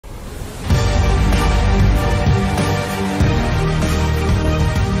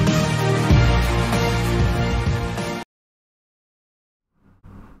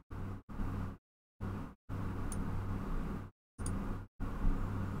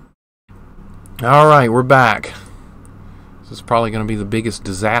Alright, we're back. This is probably going to be the biggest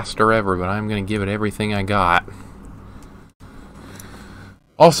disaster ever, but I'm going to give it everything I got.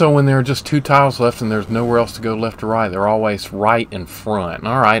 Also, when there are just 2 tiles left and there's nowhere else to go left or right, they're always right in front.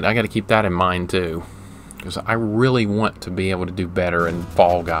 Alright, I got to keep that in mind too. Because I really want to be able to do better in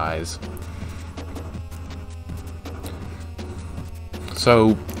Fall Guys.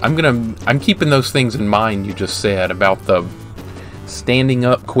 So, I'm keeping those things in mind you just said about the standing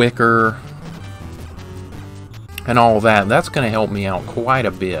up quicker and all that. That's going to help me out quite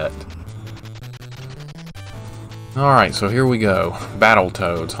a bit. Alright, so here we go.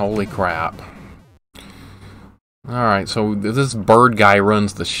 Battletoads. Holy crap. Alright, so this bird guy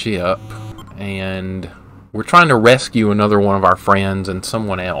runs the ship, and we're trying to rescue another one of our friends and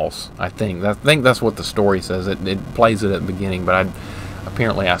someone else, I think. I think that's what the story says. It plays it at the beginning, but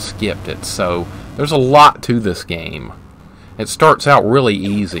apparently I skipped it. So there's a lot to this game. It starts out really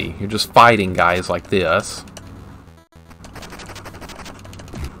easy. You're just fighting guys like this.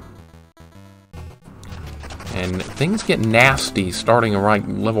 And things get nasty starting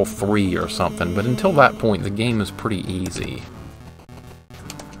around level 3 or something, but until that point the game is pretty easy.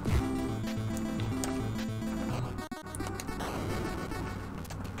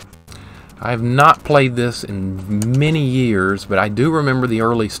 I have not played this in many years, but I do remember the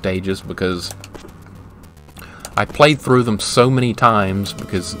early stages because I played through them so many times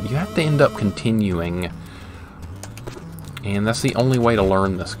because you have to end up continuing, and that's the only way to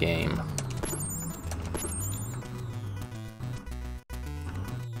learn this game.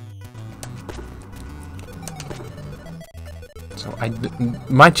 So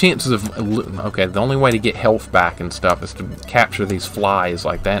my chances of... Okay, the only way to get health back and stuff is to capture these flies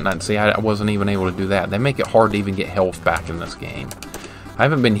like that. And see, I wasn't even able to do that. They make it hard to even get health back in this game. I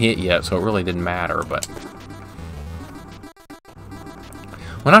haven't been hit yet, so it really didn't matter, but...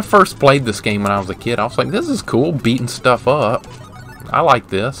 When I first played this game when I was a kid, I was like, this is cool, beating stuff up. I like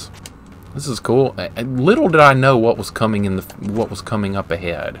this. This is cool. Little did I know what was coming up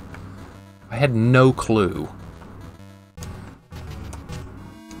ahead. I had no clue.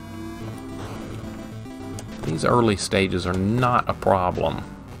 These early stages are not a problem.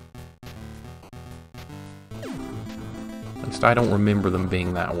 At least I don't remember them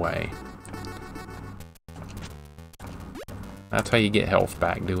being that way. That's how you get health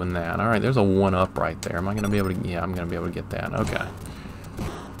back, doing that. Alright, there's a 1-up right there. Am I going to be able to... Yeah, I'm going to be able to get that. Okay.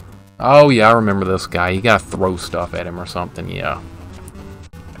 Oh, yeah, I remember this guy. You got to throw stuff at him or something. Yeah.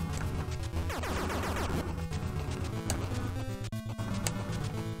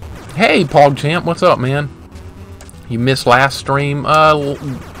 Hey, PogChamp. What's up, man? You missed last stream?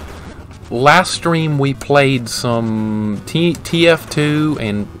 Last stream we played some TF2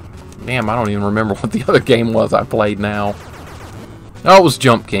 and... Damn, I don't even remember what the other game was I played now. Oh, it was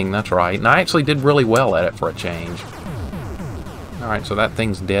Jump King, that's right. And I actually did really well at it for a change. Alright, so that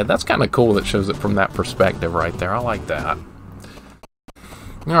thing's dead. That's kind of cool that shows it from that perspective right there. I like that.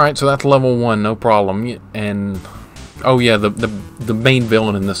 Alright, so that's level 1, no problem. And... Oh yeah, the main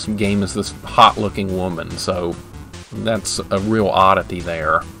villain in this game is this hot-looking woman, so... That's a real oddity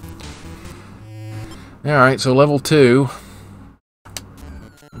there. Alright, so level 2.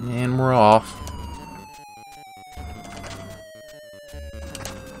 And we're off.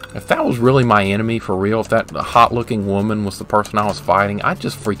 If that was really my enemy for real, if that hot-looking woman was the person I was fighting, I'd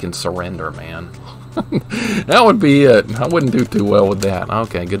just freaking surrender, man. That would be it. I wouldn't do too well with that.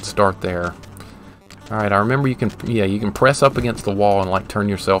 Okay, good start there. Alright, I remember you can press up against the wall and like turn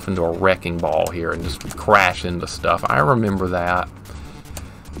yourself into a wrecking ball here and just crash into stuff. I remember that.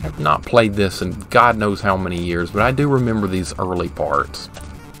 I've not played this in God knows how many years, but I do remember these early parts.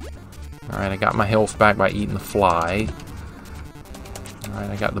 Alright, I got my health back by eating the fly. Alright,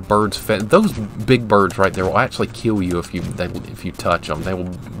 I got the birds fed. Those big birds right there will actually kill you if you touch them. They will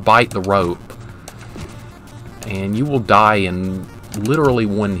bite the rope. And you will die in literally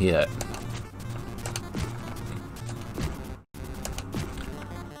 1 hit.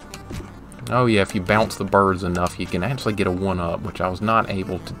 Oh yeah, if you bounce the birds enough, you can actually get a 1-up, which I was not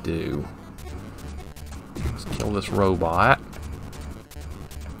able to do. Let's kill this robot.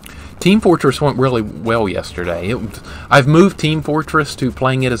 Team Fortress went really well yesterday. I've moved Team Fortress to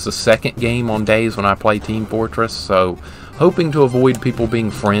playing it as the second game on days when I play Team Fortress, so hoping to avoid people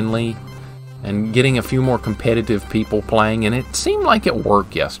being friendly and getting a few more competitive people playing, and it seemed like it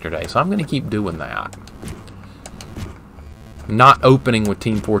worked yesterday, so I'm going to keep doing that. Not opening with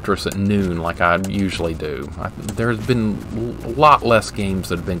Team Fortress at noon like I usually do. There's been a lot less games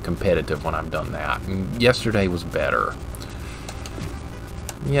that have been competitive when I've done that. And yesterday was better.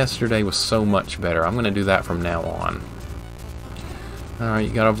 Yesterday was so much better. I'm going to do that from now on. Alright,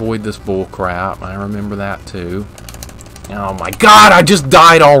 you gotta avoid this bull crap. I remember that too. Oh my god, I just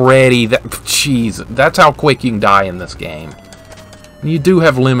died already! Jeez, that's how quick you can die in this game. And you do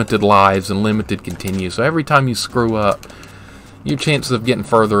have limited lives and limited continues, so every time you screw up, your chances of getting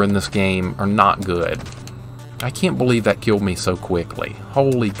further in this game are not good. I can't believe that killed me so quickly.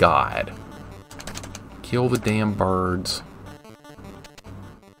 Holy God. Kill the damn birds.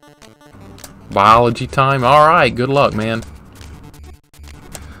 Biology time? Alright, good luck, man.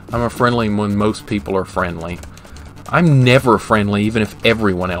 I'm a friendly when most people are friendly. I'm never friendly, even if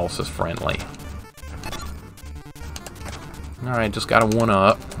everyone else is friendly. Alright, just got a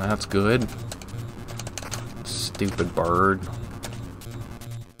 1-up. That's good. Stupid bird.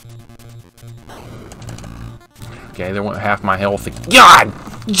 Okay, they want half my health. God!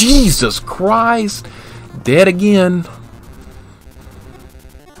 Jesus Christ! Dead again.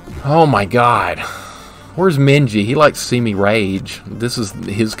 Oh my God. Where's Minji? He likes to see me rage. This is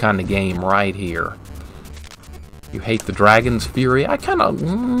his kind of game right here. You hate the Dragon's Fury? I kind of...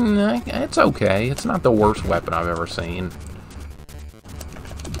 it's okay. It's not the worst weapon I've ever seen.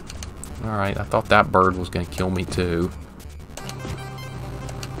 Alright, I thought that bird was going to kill me too.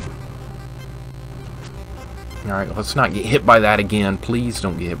 Alright, let's not get hit by that again. Please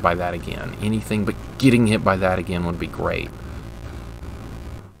don't get hit by that again. Anything but getting hit by that again would be great.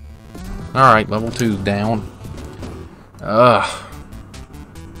 Alright, level 2's down. Ugh.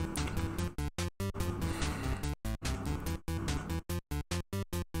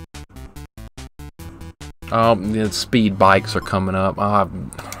 Oh, the speed bikes are coming up.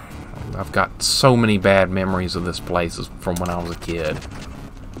 I've got so many bad memories of this place from when I was a kid.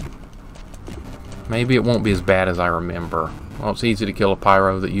 Maybe it won't be as bad as I remember. Well, it's easy to kill a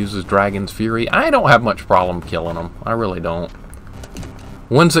pyro that uses Dragon's Fury. I don't have much problem killing them. I really don't.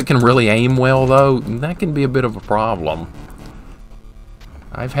 Ones that can really aim well, though, that can be a bit of a problem.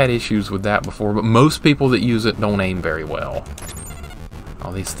 I've had issues with that before, but most people that use it don't aim very well.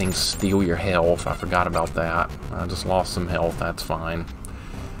 All these things steal your health. I forgot about that. I just lost some health. That's fine.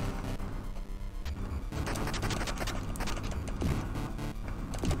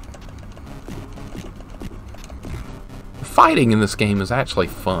 Fighting in this game is actually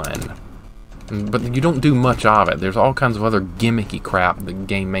fun. But you don't do much of it. There's all kinds of other gimmicky crap the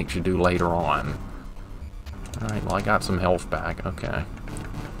game makes you do later on. Alright, well I got some health back. Okay.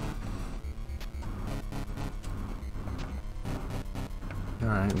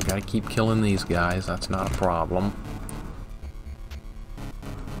 Alright, we gotta keep killing these guys. That's not a problem.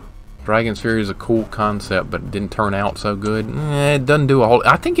 Dragon's Fury is a cool concept, but it didn't turn out so good. It doesn't do a whole...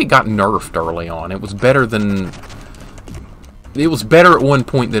 I think it got nerfed early on. It was better than... It was better at one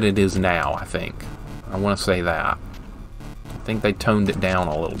point than it is now, I think. I want to say that. I think they toned it down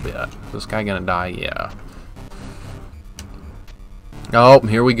a little bit. Is this guy gonna die? Yeah. Oh,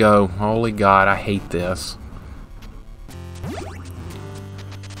 here we go. Holy God, I hate this.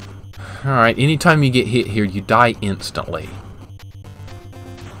 Alright, anytime you get hit here, you die instantly.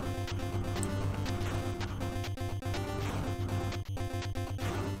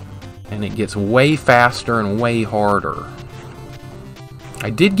 And it gets way faster and way harder. I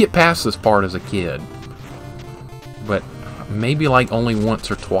did get past this part as a kid, but maybe like only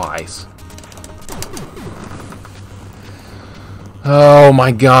once or twice. Oh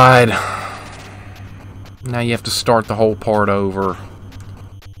my God. Now you have to start the whole part over.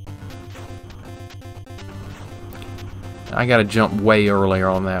 I gotta jump way earlier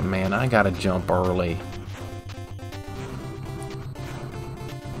on that, man. I gotta jump early.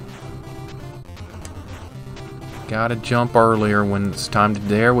 Gotta jump earlier when it's time to...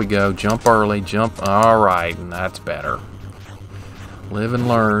 There we go. Jump early. Jump... Alright, and that's better. Live and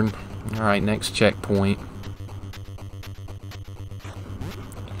learn. Alright, next checkpoint.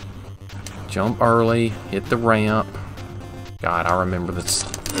 Jump early. Hit the ramp. God, I remember this.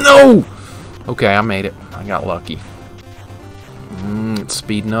 No! Okay, I made it. I got lucky. It's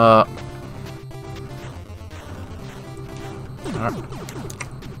speeding up. Alright.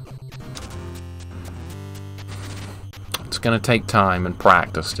 It's going to take time and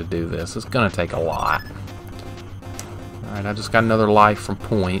practice to do this. It's going to take a lot. Alright, I just got another life from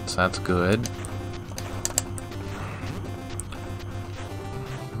points. That's good.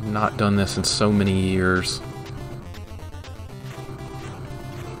 I've not done this in so many years.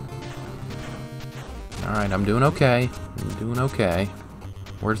 Alright, I'm doing okay. I'm doing okay.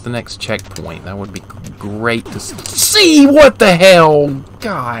 Where's the next checkpoint? That would be great to see. What the hell?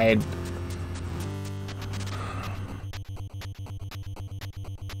 God.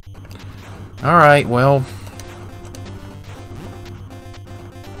 Alright, well.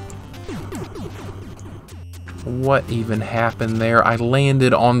 What even happened there? I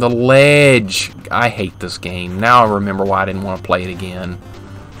landed on the ledge. I hate this game. Now I remember why I didn't want to play it again.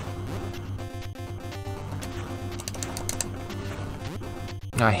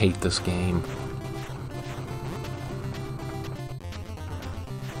 I hate this game.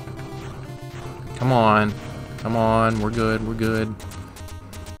 Come on. Come on. We're good. We're good.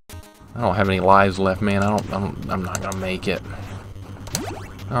 I don't have any lives left, man. I'm not gonna make it.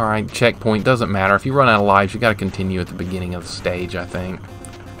 Alright, checkpoint. Doesn't matter. If you run out of lives, you gotta continue at the beginning of the stage, I think.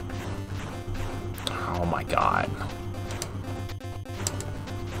 Oh my god.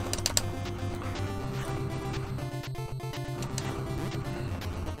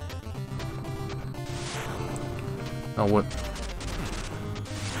 Oh, what?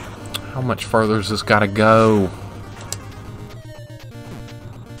 How much further has this gotta go?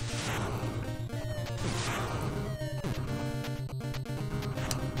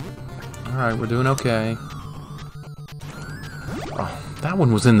 Alright, we're doing okay. Oh, that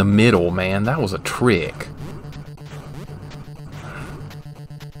one was in the middle, man. That was a trick.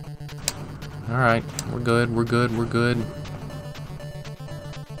 Alright, we're good, we're good, we're good.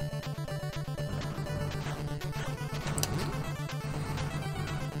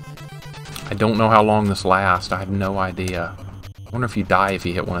 I don't know how long this lasts. I have no idea. I wonder if you die if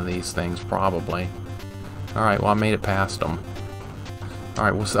you hit one of these things. Probably. Alright, well I made it past them.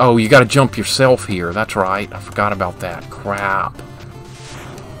 Alright, well, oh, you gotta jump yourself here. That's right. I forgot about that. Crap.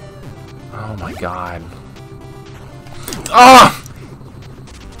 Oh my god. Ah!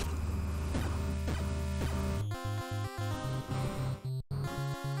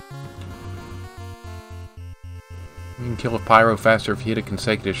 You can kill a pyro faster if you hit a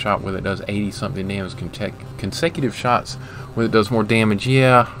consecutive shot with it does 80-something damage. Consecutive shots with it does more damage.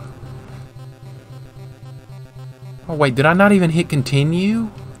 Yeah. Oh, wait, did I not even hit continue?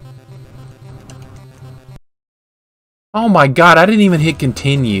 Oh my god, I didn't even hit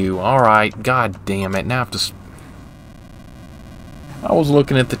continue. Alright, god damn it. Now I have to... I was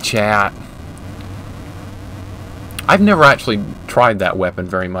looking at the chat. I've never actually tried that weapon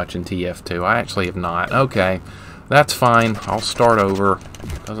very much in TF2. I actually have not. Okay, that's fine. I'll start over.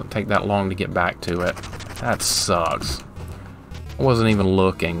 Doesn't take that long to get back to it. That sucks. I wasn't even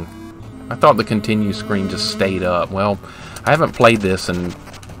looking. I thought the continue screen just stayed up. Well, I haven't played this in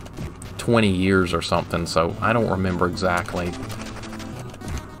 20 years or something, so I don't remember exactly.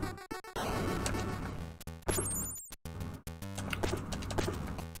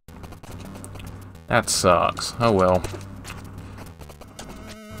 That sucks. Oh well.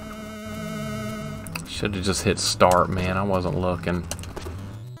 Should have just hit start, man. I wasn't looking.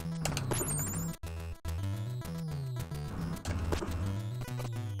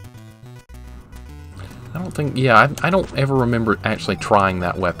 I don't think... Yeah, I don't ever remember actually trying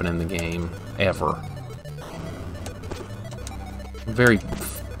that weapon in the game. Ever. I'm very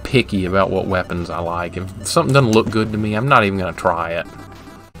picky about what weapons I like. If something doesn't look good to me, I'm not even going to try it.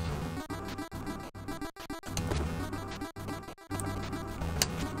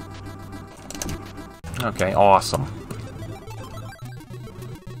 Okay, awesome.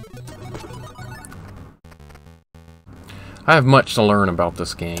 I have much to learn about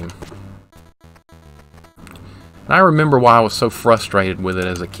this game. And I remember why I was so frustrated with it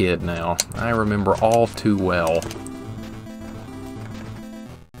as a kid now. I remember all too well.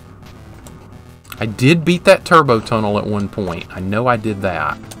 I did beat that turbo tunnel at one point. I know I did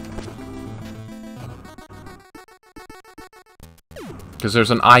that. Because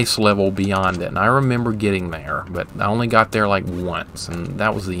there's an ice level beyond it, and I remember getting there, but I only got there like once, and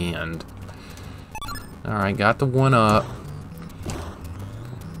that was the end. Alright, got the one up.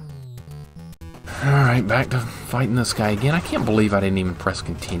 Alright, back to fighting this guy again. I can't believe I didn't even press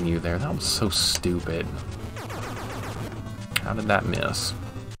continue there. That was so stupid. How did that miss?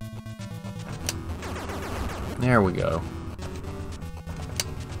 There we go.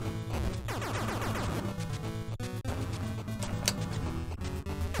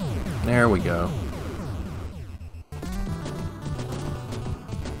 There we go.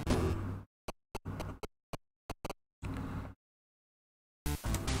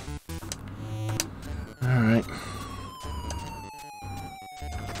 Alright.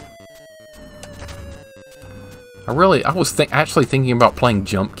 I was actually thinking about playing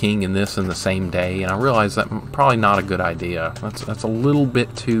Jump King in this in the same day, and I realized that's probably not a good idea. That's a little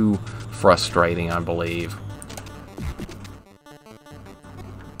bit too frustrating, I believe.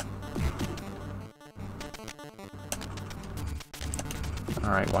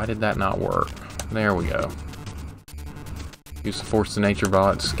 Alright, why did that not work? There we go. Use the Force of Nature, but I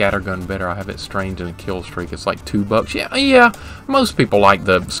like the Scattergun better. I have it strange in a kill streak. It's like $2. Yeah, most people like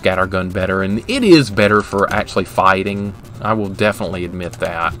the Scattergun better, and it is better for actually fighting. I will definitely admit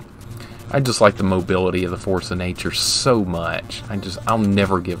that. I just like the mobility of the Force of Nature so much. I'll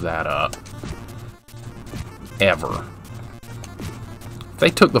never give that up. Ever. If they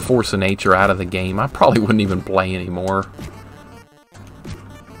took the Force of Nature out of the game, I probably wouldn't even play anymore.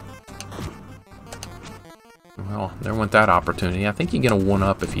 Well, there went that opportunity. I think you get a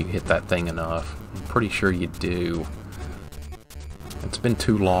 1-up if you hit that thing enough. I'm pretty sure you do. It's been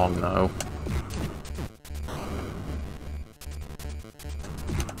too long, though.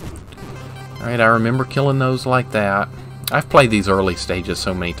 Alright, I remember killing those like that. I've played these early stages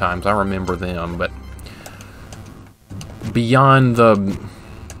so many times, I remember them, but beyond the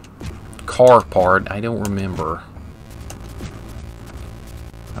car part, I don't remember.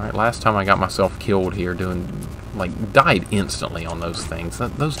 Alright, last time I got myself killed here died instantly on those things.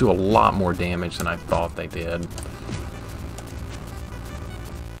 Those do a lot more damage than I thought they did.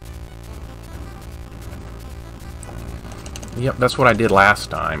 Yep, that's what I did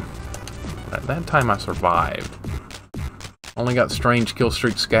last time. That time I survived. Only got strange kill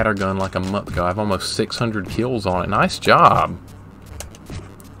streak scattergun like a month ago. I have almost 600 kills on it. Nice job.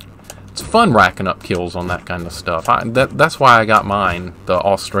 It's fun racking up kills on that kind of stuff. That's why I got mine, the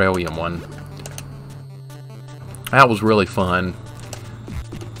Australian one. That was really fun.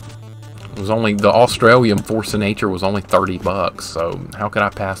 It was only the Australian Force of Nature was only $30, so how could I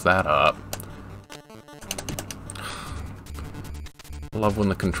pass that up? I love when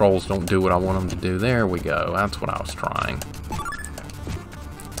the controls don't do what I want them to do. There we go. That's what I was trying.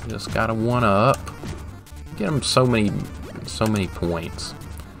 Just got a 1-up. Get them so many points.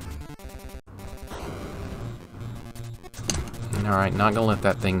 Alright, not gonna let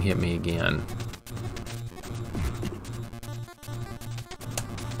that thing hit me again.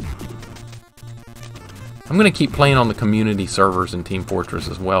 I'm going to keep playing on the community servers in Team Fortress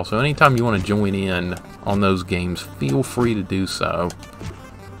as well, so anytime you want to join in on those games, feel free to do so.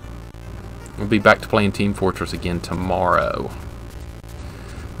 We'll be back to playing Team Fortress again tomorrow.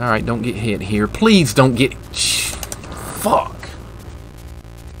 Alright, don't get hit here. Please don't get... Fuck!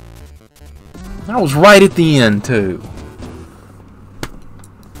 That was right at the end, too.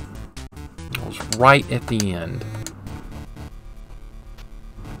 That was right at the end.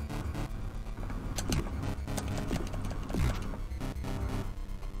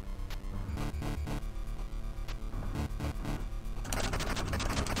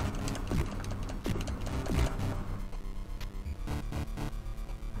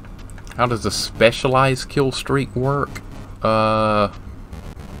 How does the specialized kill streak work? I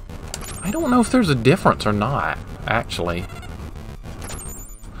don't know if there's a difference or not, actually.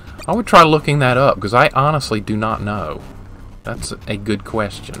 I would try looking that up, because I honestly do not know. That's a good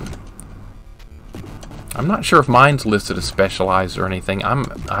question. I'm not sure if mine's listed as specialized or anything.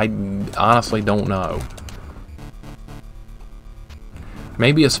 I honestly don't know.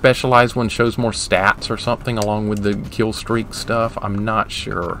 Maybe a specialized one shows more stats or something along with the kill streak stuff. I'm not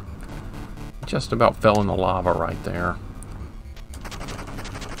sure. Just about fell in the lava right there.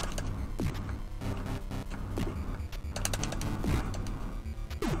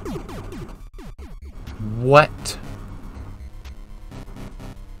 What?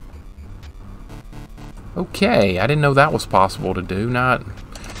 Okay, I didn't know that was possible to do. Not...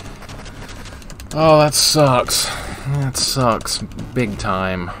 Oh, that sucks. That sucks big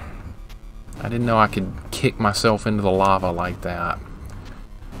time. I didn't know I could kick myself into the lava like that.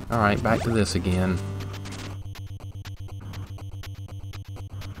 Alright, back to this again.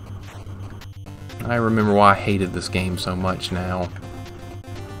 I remember why I hated this game so much now.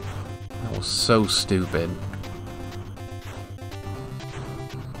 That was so stupid.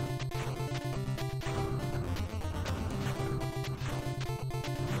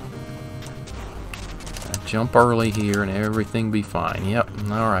 I jump early here and everything be fine. Yep,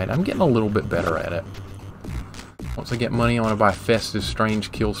 alright, I'm getting a little bit better at it. Once I get money, I want to buy Festive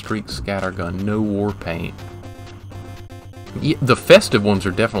Strange Kill Streak Scattergun. No war paint. Yeah, the festive ones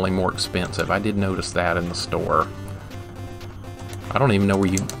are definitely more expensive. I did notice that in the store. I don't even know where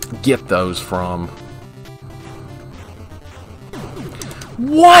you get those from.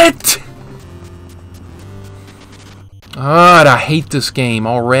 What? God, I hate this game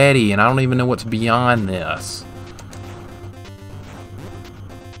already, and I don't even know what's beyond this.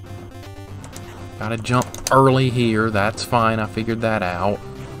 Gotta jump early here, that's fine, I figured that out.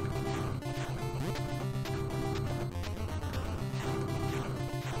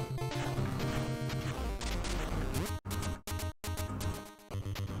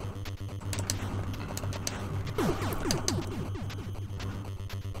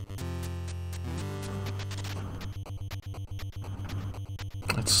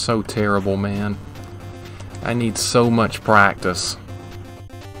 so terrible, man. I need so much practice.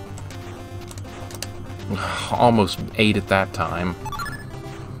 Almost ate it that time.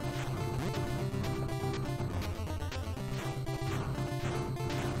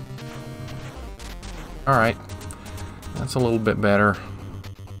 Alright. That's a little bit better.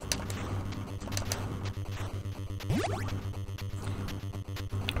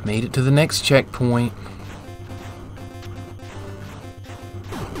 Made it to the next checkpoint.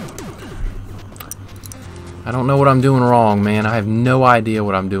 I don't know what I'm doing wrong, man. I have no idea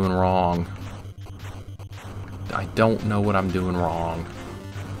what I'm doing wrong. I don't know what I'm doing wrong.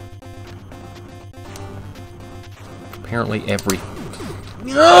 Apparently every...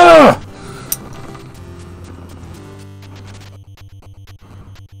 Ugh!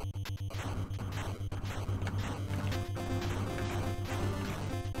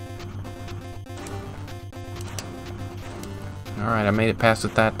 Alright, I made it past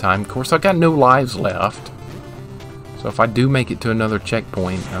it that time. Of course, I've got no lives left. So if I do make it to another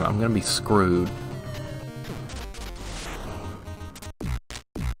checkpoint, I'm going to be screwed.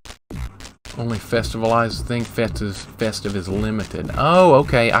 Only festivalized thing, festive is limited. Oh,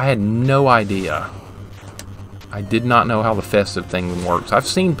 okay, I had no idea. I did not know how the festive thing works. I've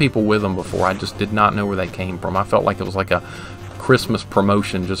seen people with them before, I just did not know where they came from. I felt like it was like a Christmas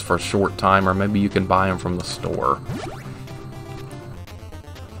promotion just for a short time, or maybe you can buy them from the store.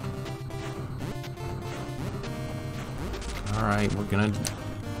 Alright, we're gonna...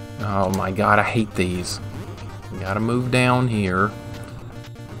 Oh my god, I hate these. We gotta move down here.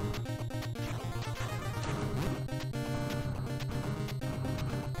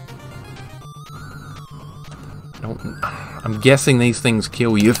 I'm guessing these things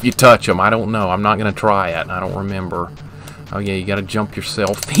kill you if you touch them. I don't know. I'm not gonna try it. I don't remember. Oh yeah, you gotta jump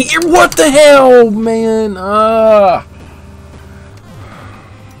yourself here. What the hell, man?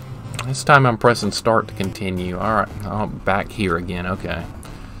 This time I'm pressing start to continue. Alright, oh, back here again. Okay.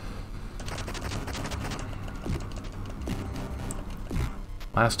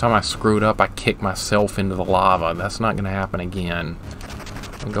 Last time I screwed up, I kicked myself into the lava. That's not gonna happen again.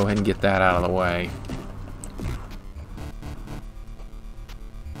 I'll go ahead and get that out of the way.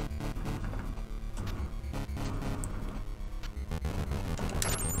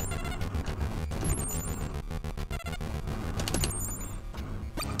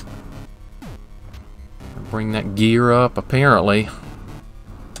 Bring that gear up, apparently.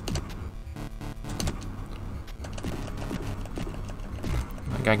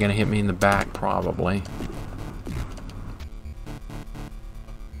 That guy gonna hit me in the back, probably.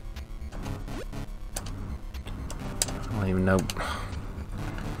 I don't even know.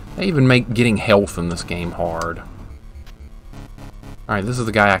 They even make getting health in this game hard. Alright, this is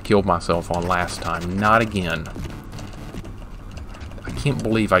the guy I killed myself on last time. Not again. I can't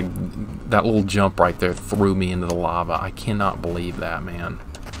believe that little jump right there threw me into the lava. I cannot believe that, man.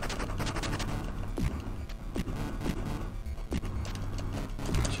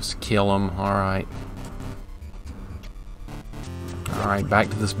 Just kill him. Alright. Alright, back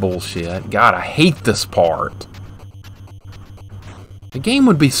to this bullshit. God, I hate this part. The game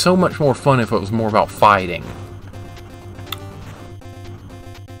would be so much more fun if it was more about fighting.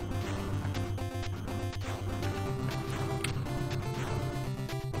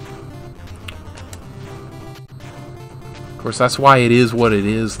 Of course, that's why it is what it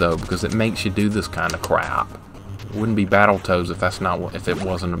is, though, because it makes you do this kind of crap. It wouldn't be Battletoads if that's not what, if it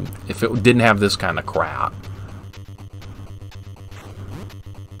didn't have this kind of crap.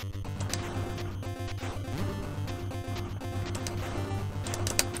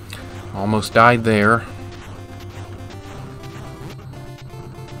 Almost died there.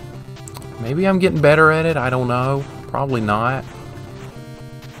 Maybe I'm getting better at it. I don't know. Probably not.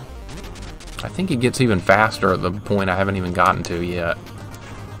 I think it gets even faster at the point I haven't even gotten to yet.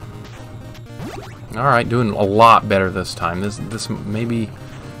 Alright, doing a lot better this time. This maybe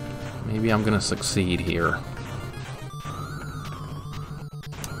I'm gonna succeed here.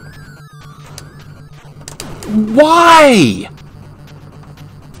 Why?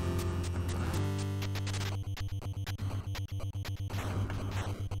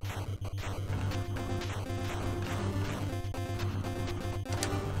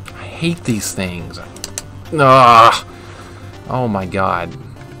 I hate these things. Ugh. Oh my god.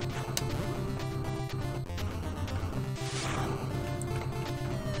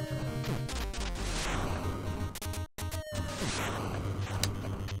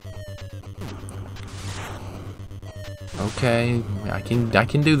 Okay, I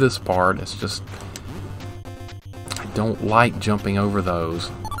can do this part. It's just I don't like jumping over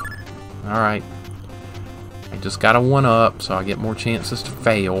those. All right. I just got a 1-up, so I get more chances to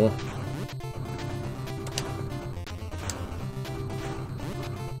fail.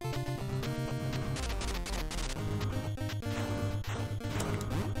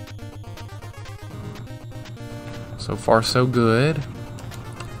 So far, so good.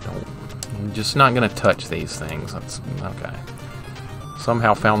 I'm just not going to touch these things. That's okay.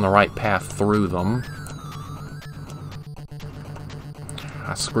 Somehow found the right path through them.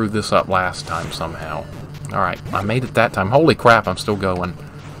 I screwed this up last time somehow. Alright, I made it that time. Holy crap, I'm still going.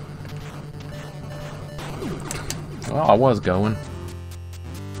 Well, I was going.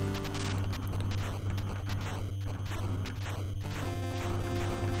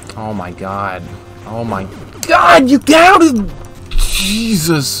 Oh my god. Oh my god, you doubted!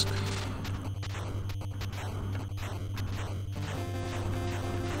 Jesus!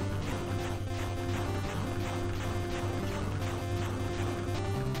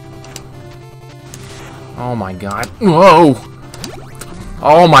 Oh my god. Whoa!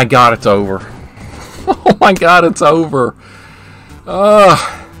 Oh my god, it's over. Oh my god, it's over.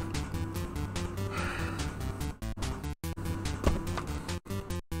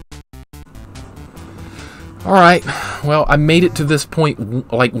 Alright, well, I made it to this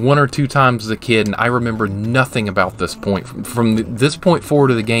point like 1 or 2 times as a kid, and I remember nothing about this point. From this point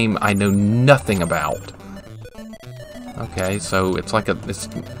forward of the game, I know nothing about. Okay, so it's like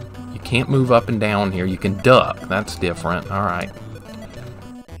you can't move up and down here. You can duck. That's different. Alright.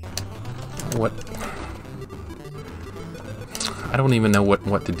 What? I don't even know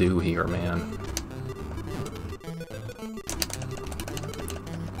what to do here, man.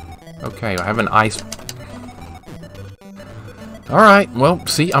 Okay, I have an ice... Alright, well,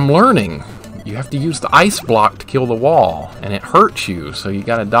 see, I'm learning. You have to use the ice block to kill the wall, and it hurts you, so you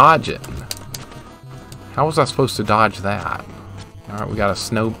gotta dodge it. How was I supposed to dodge that? Alright, we got a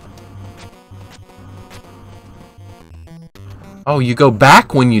snow... Oh, you go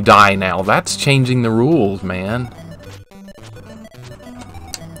back when you die now. That's changing the rules, man.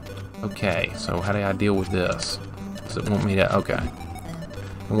 Okay, so how do I deal with this? Does it want me to... Okay.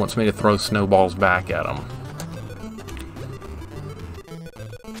 It wants me to throw snowballs back at them.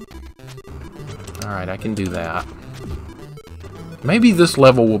 Alright, I can do that. Maybe this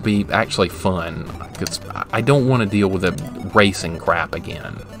level will be actually fun, because I don't want to deal with the racing crap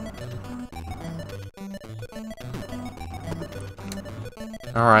again.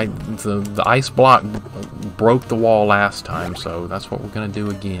 Alright, the ice block broke the wall last time, so that's what we're going to do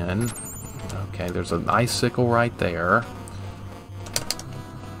again. Okay, there's an icicle right there.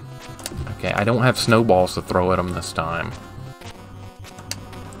 Okay, I don't have snowballs to throw at them this time.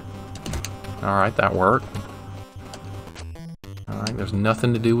 Alright, that worked. Alright, there's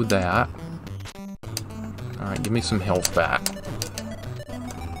nothing to do with that. Alright, give me some health back.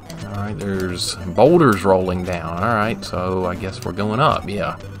 Alright, there's boulders rolling down. Alright, so I guess we're going up,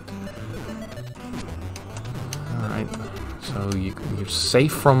 yeah. Alright, so you're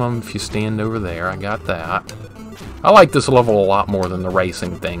safe from them if you stand over there. I got that. I like this level a lot more than the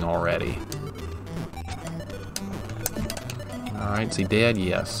racing thing already. Alright, is he dead?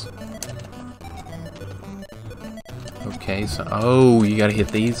 Yes. Okay, so... Oh, you gotta hit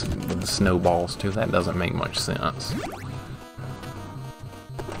these with the snowballs, too. That doesn't make much sense.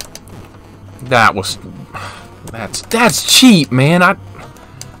 That was... That's cheap, man! How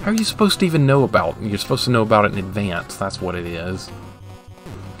are you supposed to even know about... You're supposed to know about it in advance. That's what it is.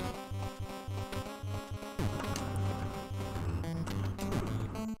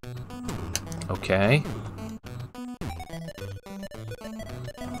 Okay.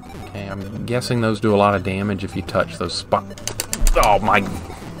 Okay, I'm guessing those do a lot of damage if you touch those spots. Oh my...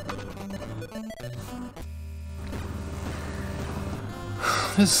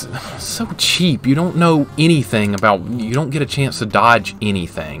 This is so cheap. You don't know anything about... You don't get a chance to dodge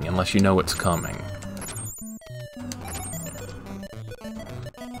anything unless you know it's coming.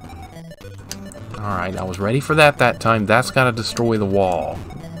 Alright, I was ready for that time. That's got to destroy the wall.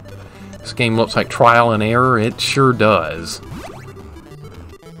 This game looks like trial and error. It sure does.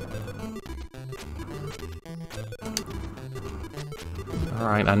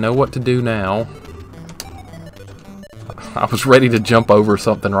 Alright, I know what to do now. I was ready to jump over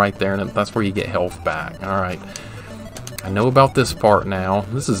something right there, and that's where you get health back. Alright. I know about this part now.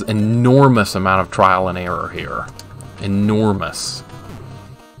 This is enormous amount of trial and error here. Enormous.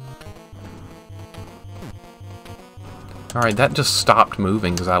 Alright, that just stopped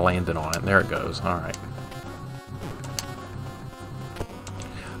moving because I landed on it. There it goes. Alright.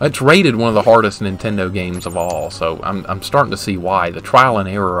 It's rated one of the hardest Nintendo games of all, so I'm starting to see why. The trial and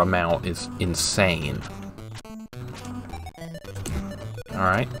error amount is insane.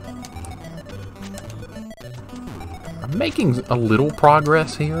 Alright. I'm making a little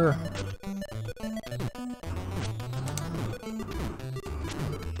progress here.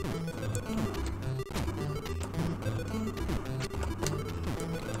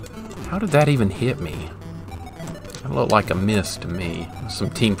 How did that even hit me? That looked like a miss to me. Some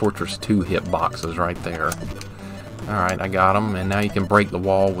Team Fortress 2 hitboxes right there. Alright, I got them, and now you can break the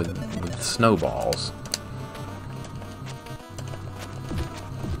wall with snowballs.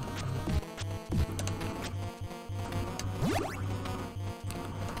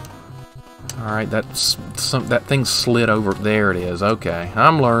 Alright, that thing slid over. There it is. Okay,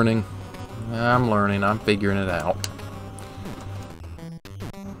 I'm learning. I'm figuring it out.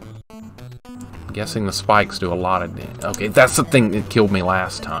 Guessing the spikes do a lot of damage. Okay, that's the thing that killed me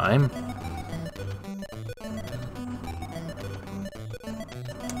last time.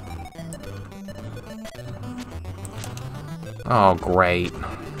 Oh, great.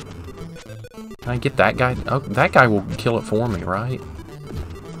 Can I get that guy? Oh, that guy will kill it for me, right?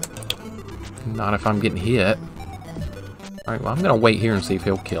 Not if I'm getting hit. Alright, well, I'm gonna wait here and see if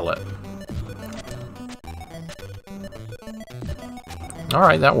he'll kill it.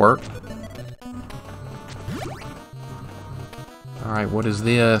 Alright, that worked. Alright, what is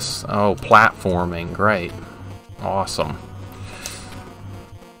this? Oh, platforming. Great. Awesome.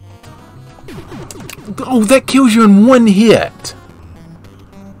 Oh, that kills you in one hit!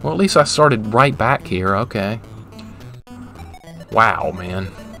 Well, at least I started right back here. Okay. Wow,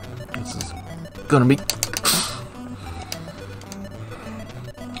 man. This is gonna be...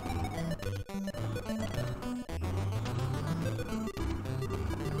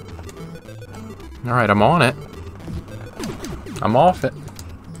 Alright, I'm on it. I'm off it.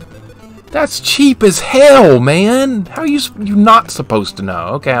 That's cheap as hell, man! How are you not supposed to know?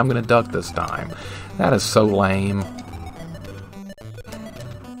 Okay, I'm gonna duck this time. That is so lame.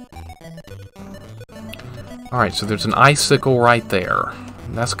 Alright, so there's an icicle right there.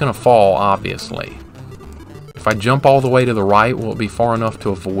 That's gonna fall, obviously. If I jump all the way to the right, will it be far enough to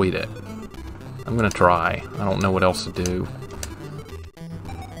avoid it? I'm gonna try. I don't know what else to do.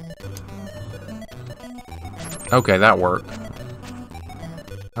 Okay, that worked.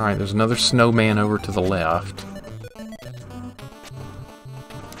 Alright, there's another snowman over to the left.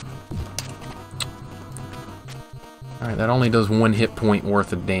 Alright, that only does 1 hit point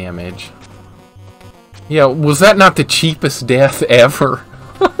worth of damage. Yeah, was that not the cheapest death ever?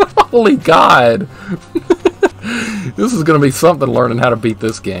 Holy God! This is gonna be something learning how to beat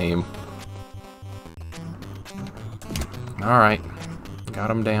this game. Alright,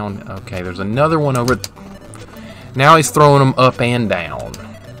 got him down. Okay, there's another one over... Now he's throwing them up and down.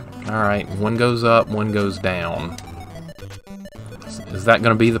 Alright, one goes up, one goes down. Is that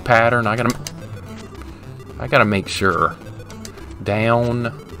going to be the pattern? I gotta make sure. Down,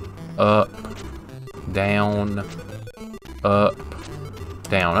 up, down, up,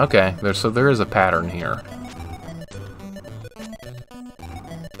 down. Okay, so there is a pattern here.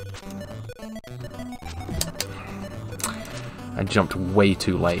 I jumped way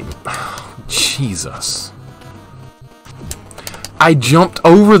too late. Jesus. I jumped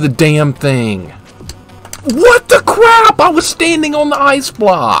over the damn thing. What the crap? I was standing on the ice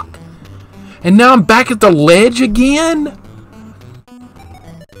block. And now I'm back at the ledge again?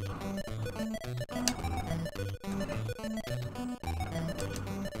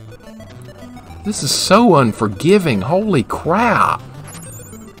 This is so unforgiving. Holy crap.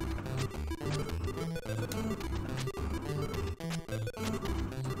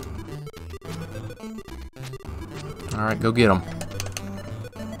 Alright, go get him.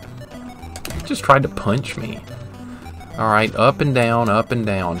 Just tried to punch me. Alright, up and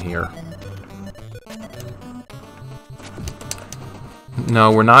down here.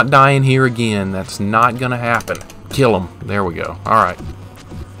 No, we're not dying here again. That's not gonna happen. Kill him. There we go. Alright.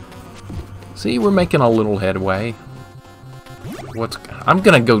 See, we're making a little headway. I'm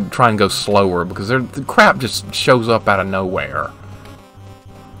gonna try and go slower because the crap just shows up out of nowhere.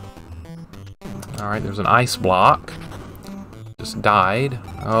 Alright, there's an ice block. Just died.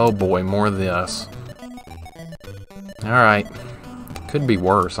 Oh boy, more of this. Alright. Could be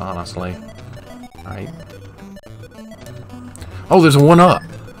worse, honestly. Alright. Oh, there's a 1-up.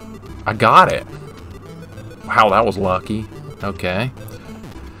 I got it. Wow, that was lucky. Okay.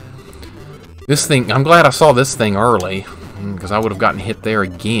 This thing, I'm glad I saw this thing early, because I would have gotten hit there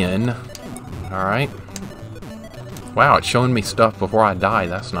again. Alright. Wow, it's showing me stuff before I die.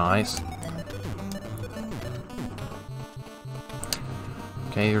 That's nice.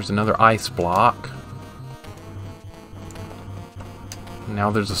 Okay, here's another ice block. Now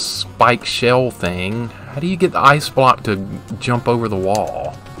there's a spike shell thing. How do you get the ice block to jump over the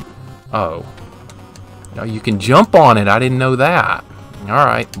wall? Oh. Oh, you can jump on it. I didn't know that.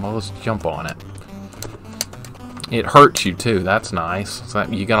 Alright, well, let's jump on it. It hurts you, too. That's nice. So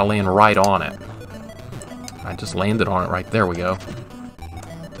you gotta land right on it. I just landed on it right there. We go.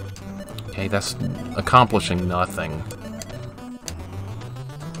 Okay, that's accomplishing nothing.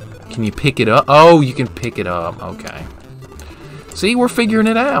 Can you pick it up? Oh, you can pick it up. Okay. See, we're figuring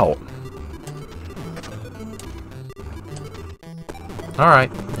it out.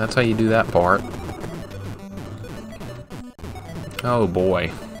 Alright, that's how you do that part. Oh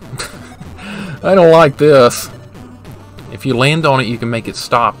boy. I don't like this. If you land on it, you can make it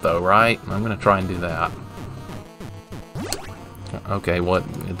stop though, right? I'm gonna try and do that. Okay, well,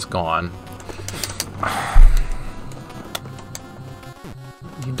 it's gone.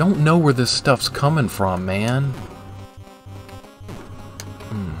 You don't know where this stuff's coming from, man.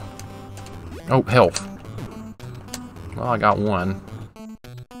 Oh, health. Well, I got one.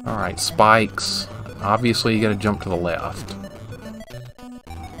 Alright, spikes. Obviously, you gotta jump to the left.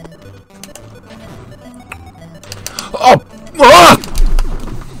 Oh! Ah!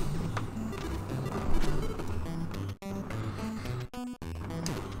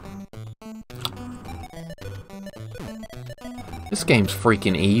 This game's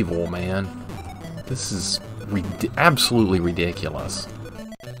freaking evil, man. This is absolutely ridiculous.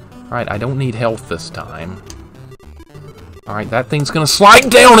 Alright, I don't need health this time. Alright, that thing's gonna slide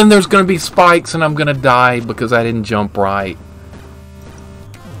down and there's gonna be spikes and I'm gonna die because I didn't jump right.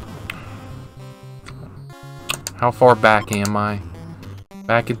 How far back am I?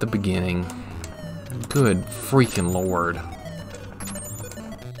 Back at the beginning. Good freaking lord.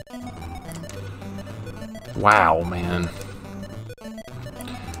 Wow, man.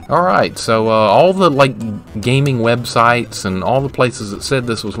 Alright, so all the gaming websites and all the places that said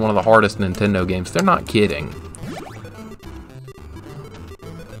this was one of the hardest Nintendo games, they're not kidding.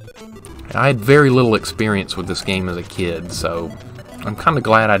 I had very little experience with this game as a kid, so I'm kind of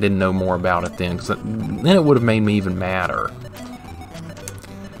glad I didn't know more about it then, because then it would have made me even madder.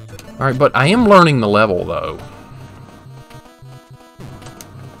 Alright, but I am learning the level, though.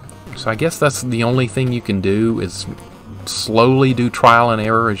 So I guess that's the only thing you can do, is slowly do trial and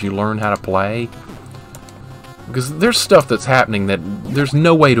error as you learn how to play. Because there's stuff that's happening that there's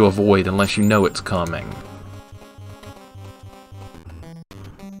no way to avoid unless you know it's coming.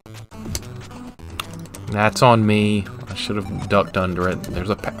 That's on me. I should have ducked under it. There's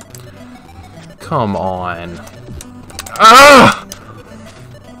a come on. Ah!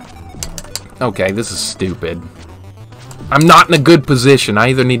 Okay, this is stupid. I'm not in a good position. I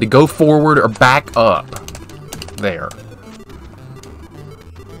either need to go forward or back up. There.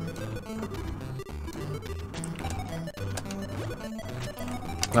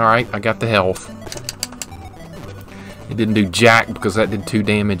 Alright, I got the health. It didn't do jack because that did 2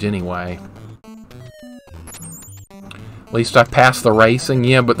 damage anyway. At least I passed the racing,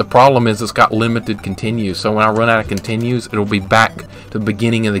 yeah, but the problem is it's got limited continues, so when I run out of continues, it'll be back to the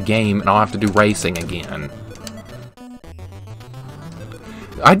beginning of the game, and I'll have to do racing again.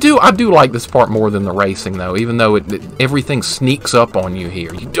 I do like this part more than the racing, though, even though everything sneaks up on you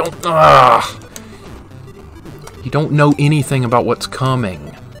here. You don't know anything about what's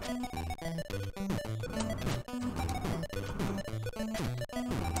coming.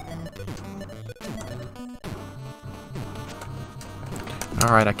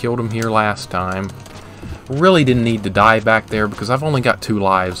 Alright, I killed him here last time. Really didn't need to die back there because I've only got 2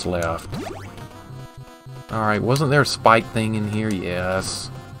 lives left. Alright, wasn't there a spike thing in here? Yes.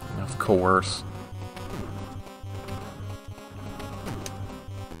 Of course.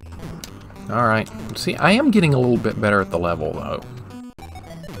 Alright. See, I am getting a little bit better at the level, though.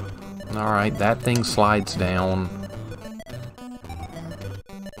 Alright, that thing slides down.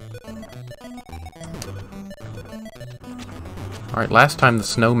 Alright, last time the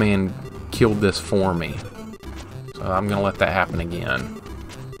snowman killed this for me. So I'm gonna let that happen again.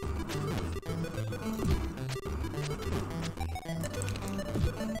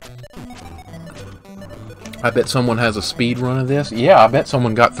 I bet someone has a speed run of this. Yeah, I bet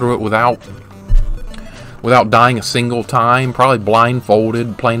someone got through it without dying a single time. Probably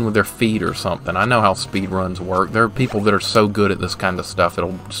blindfolded, playing with their feet or something. I know how speed runs work. There are people that are so good at this kind of stuff,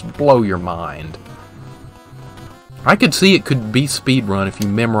 it'll just blow your mind. I could see it could be speedrun if you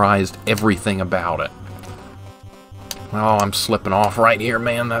memorized everything about it. Oh, I'm slipping off right here,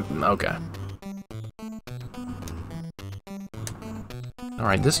 man. Okay.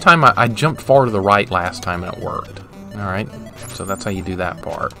 Alright, this time I jumped far to the right last time and it worked. Alright, so that's how you do that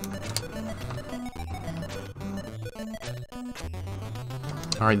part.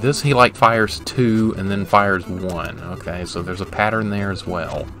 Alright, this he fires 2 and then fires 1. Okay, so there's a pattern there as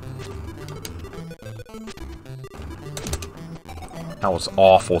well. That was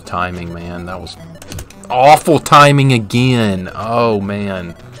awful timing, man. That was awful timing again. Oh,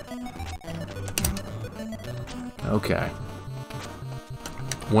 man. Okay.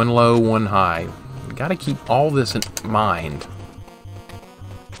 One low, one high. Gotta keep all this in mind.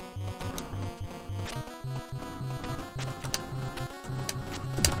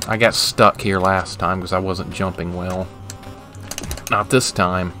 I got stuck here last time because I wasn't jumping well. Not this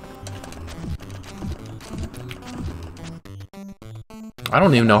time. I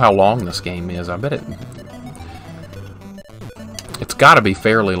don't even know how long this game is. I bet it's got to be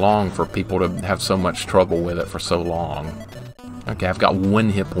fairly long for people to have so much trouble with it for so long. Okay, I've got 1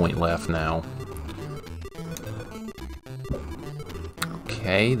 hit point left now.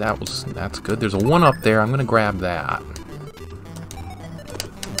 Okay, that's good. There's a 1 up there. I'm gonna grab that.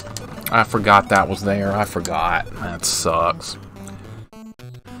 I forgot that was there. I forgot. That sucks.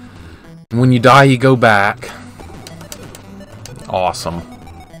 When you die, you go back. Awesome.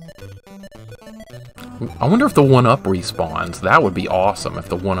 I wonder if the 1-up respawns. That would be awesome if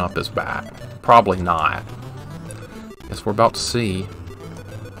the 1-up is back. Probably not. Guess we're about to see.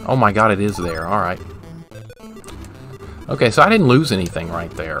 Oh my god, it is there. Alright. Okay, so I didn't lose anything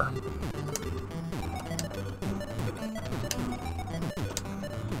right there.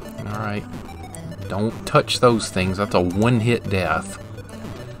 Alright. Don't touch those things. That's a 1-hit death.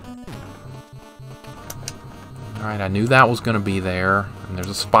 Alright, I knew that was going to be there. And there's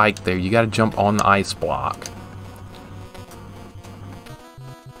a spike there. You got to jump on the ice block.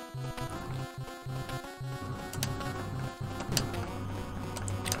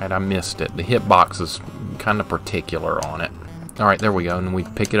 Alright, I missed it. The hitbox is kind of particular on it. Alright, there we go. And we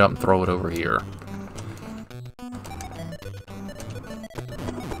pick it up and throw it over here.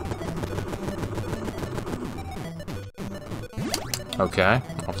 Okay.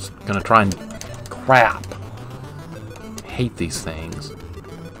 I was going to try and... Crap! Hate these things.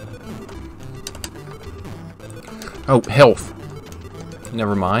 Oh, health.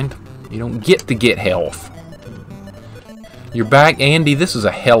 Never mind. You don't get to get health. You're back, Andy. This is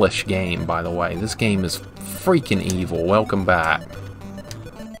a hellish game, by the way. This game is freaking evil. Welcome back.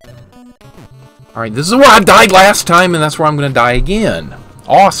 Alright, this is where I died last time, and that's where I'm going to die again.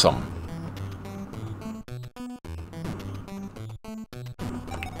 Awesome.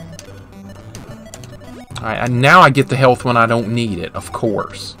 Alright, now I get the health when I don't need it, of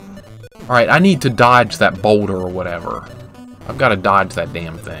course. Alright, I need to dodge that boulder or whatever. I've got to dodge that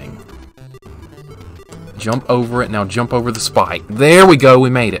damn thing. Jump over it, now jump over the spike. There we go,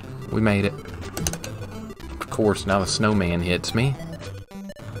 we made it. We made it. Of course, now the snowman hits me.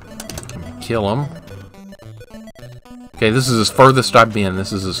 Kill him. Okay, this is as furthest I've been.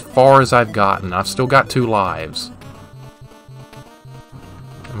 This is as far as I've gotten. I've still got 2 lives.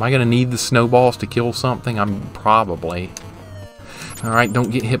 Am I going to need the snowballs to kill something? I'm probably. Alright,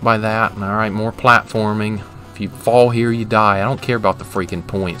 don't get hit by that. Alright, more platforming. If you fall here, you die. I don't care about the freaking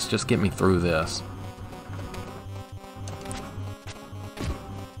points. Just get me through this.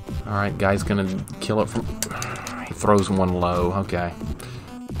 Alright, guy's going to kill it from... He throws 1 low. Okay.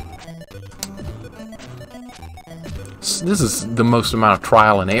 This is the most amount of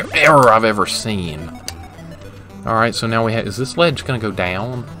trial and error I've ever seen. Alright, so now we have... Is this ledge going to go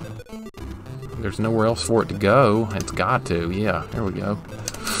down? There's nowhere else for it to go. It's got to. Yeah, there we go.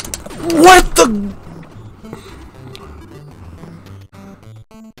 What the...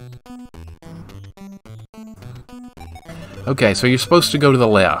 Okay, so you're supposed to go to the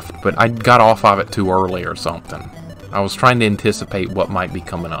left, but I got off of it too early or something. I was trying to anticipate what might be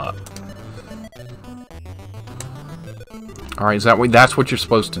coming up. Alright, is that's what you're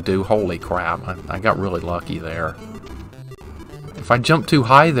supposed to do? Holy crap, I got really lucky there. If I jump too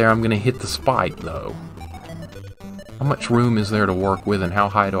high there, I'm going to hit the spike, though. How much room is there to work with, and how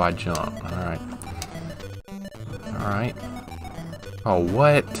high do I jump? Alright. Alright. Oh,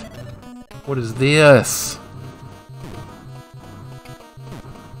 what? What is this?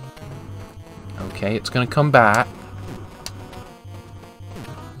 Okay, it's going to come back.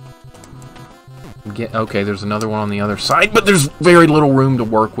 Okay, there's another one on the other side, but there's very little room to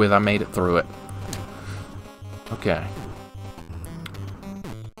work with. I made it through it. Okay.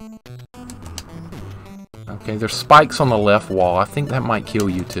 Okay, there's spikes on the left wall. I think that might kill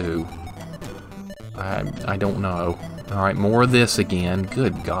you too. I don't know. Alright, more of this again.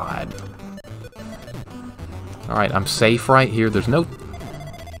 Good God. Alright, I'm safe right here. There's no...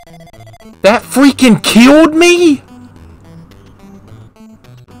 That freaking killed me?!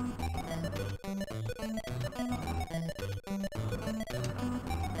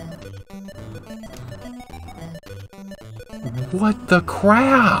 What the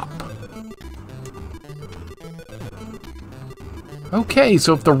crap? Okay,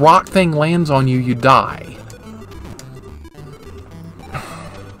 so if the rock thing lands on you, you die.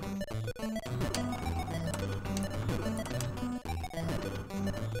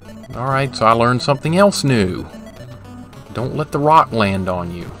 Alright, so I learned something else new. Don't let the rock land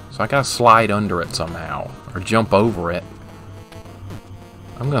on you. So I gotta slide under it somehow. Or jump over it.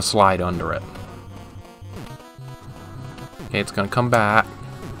 I'm gonna slide under it. Okay, it's gonna come back.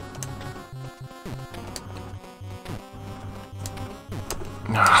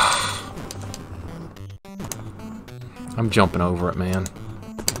 I'm jumping over it, man.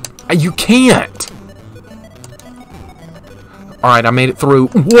 You can't! Alright, I made it through.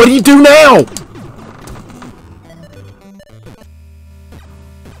 What do you do now?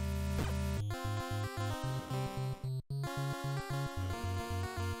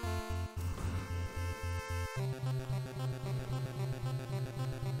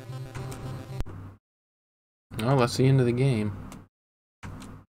 Oh, that's the end of the game.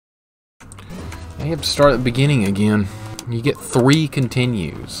 I have to start at the beginning again. You get 3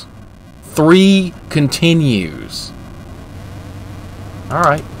 continues. 3 continues!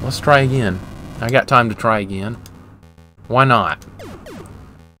 Alright, let's try again. I got time to try again. Why not?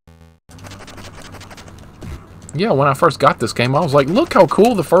 Yeah, when I first got this game, I was like, look how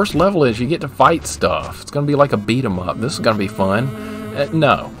cool the first level is. You get to fight stuff. It's going to be like a beat 'em up. This is going to be fun.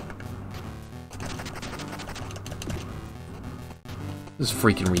 No. This is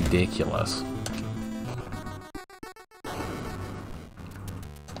freaking ridiculous.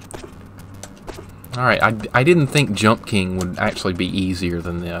 Alright, I didn't think Jump King would actually be easier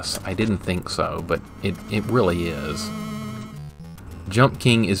than this. I didn't think so, but it really is. Jump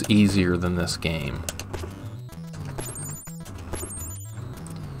King is easier than this game.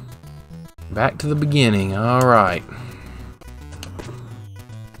 Back to the beginning, alright.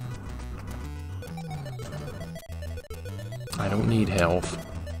 I don't need health.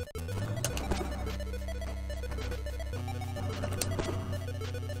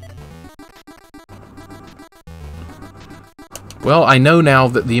 Well, I know now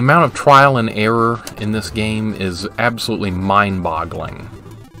that the amount of trial and error in this game is absolutely mind-boggling.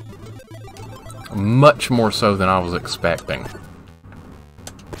 Much more so than I was expecting.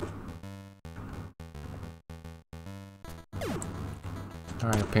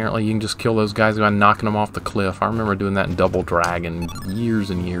 Alright, apparently you can just kill those guys by knocking them off the cliff. I remember doing that in Double Dragon years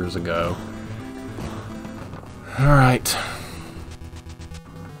and years ago. Alright.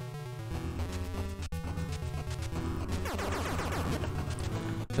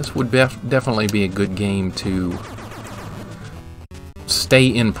 This would definitely be a good game to stay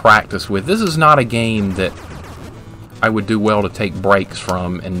in practice with. This is not a game that I would do well to take breaks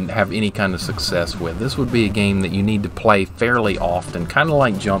from and have any kind of success with. This would be a game that you need to play fairly often, kind of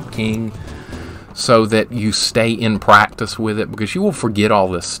like Jump King, so that you stay in practice with it, because you will forget all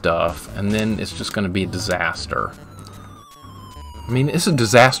this stuff, and then it's just going to be a disaster. I mean, it's a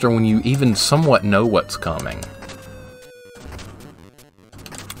disaster when you even somewhat know what's coming.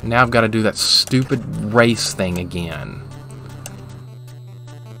 Now I've got to do that stupid race thing again.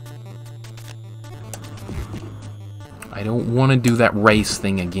 I don't want to do that race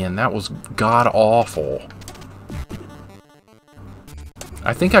thing again. That was god-awful.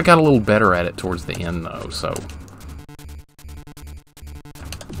 I think I got a little better at it towards the end, though, so...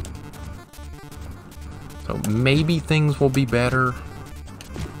 So maybe things will be better.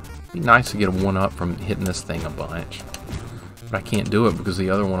 It'd be nice to get a 1-up from hitting this thing a bunch. But I can't do it because the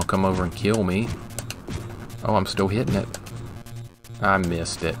other one will come over and kill me. Oh, I'm still hitting it. I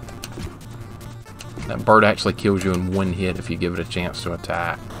missed it. That bird actually kills you in 1 hit if you give it a chance to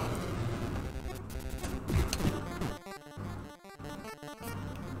attack.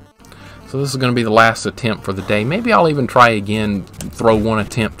 So this is going to be the last attempt for the day. Maybe I'll even try again, throw 1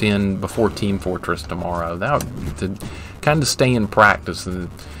 attempt in before Team Fortress tomorrow. That would, to kind of stay in practice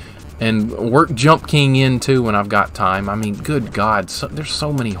and work Jump King in too when I've got time. I mean, good God, there's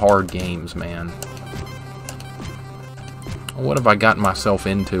so many hard games, man. What have I gotten myself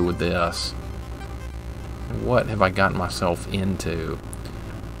into with this? What have I gotten myself into?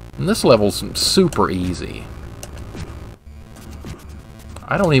 And this level's super easy.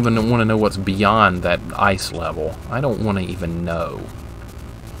 I don't even want to know what's beyond that ice level. I don't want to even know.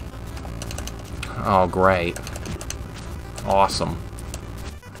 Oh, great. Awesome.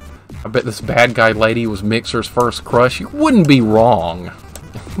 I bet this bad guy lady was Mixer's first crush. You wouldn't be wrong.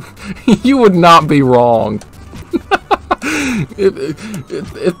 You would not be wrong.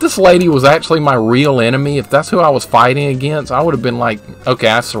 If this lady was actually my real enemy, if that's who I was fighting against, I would have been like, okay,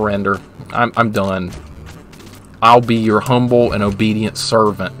 I surrender. I'm done. I'll be your humble and obedient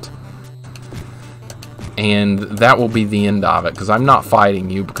servant. And that will be the end of it, because I'm not fighting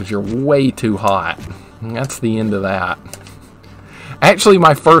you because you're way too hot. And that's the end of that. Actually,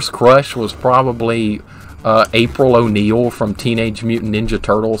 my first crush was probably April O'Neil from Teenage Mutant Ninja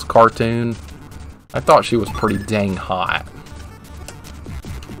Turtles cartoon. I thought she was pretty dang hot.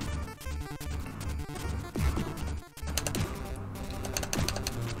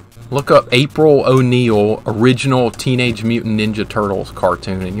 Look up April O'Neil original Teenage Mutant Ninja Turtles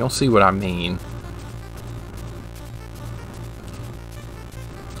cartoon and you'll see what I mean.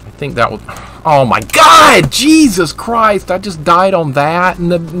 I think that was... Oh my God! Jesus Christ! I just died on that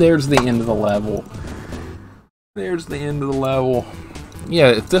and there's the end of the level. There's the end of the level.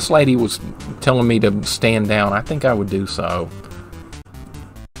 Yeah, if this lady was telling me to stand down, I think I would do so.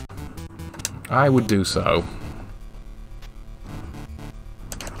 I would do so.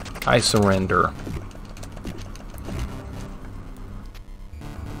 I surrender.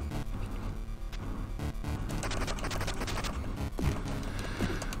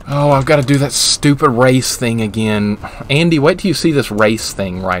 Oh, I've got to do that stupid race thing again. Andy, wait till you see this race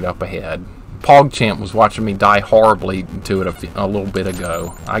thing right up ahead. PogChamp was watching me die horribly to it a little bit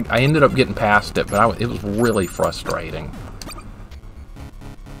ago. I ended up getting past it, but it was really frustrating.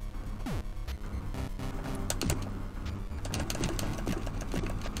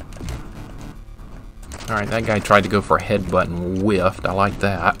 Alright, that guy tried to go for a headbutt and whiffed. I like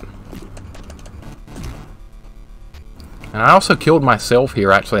that. And I also killed myself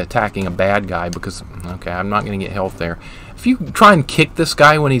here actually attacking a bad guy because... Okay, I'm not going to get health there. If you try and kick this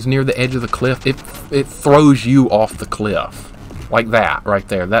guy when he's near the edge of the cliff, it throws you off the cliff. Like that, right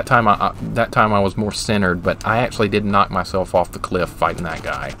there. That time I was more centered, but I actually did knock myself off the cliff fighting that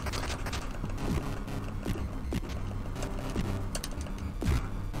guy.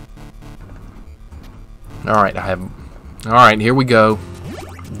 Alright, Alright, here we go.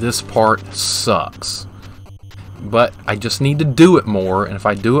 This part sucks. But I just need to do it more, and if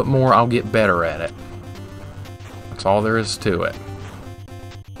I do it more, I'll get better at it. That's all there is to it.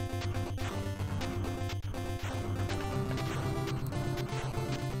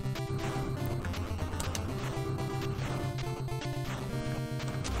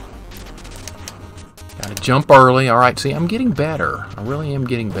 Gotta jump early. Alright, see, I'm getting better. I really am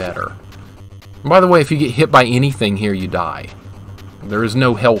getting better. And by the way, if you get hit by anything here, you die. There is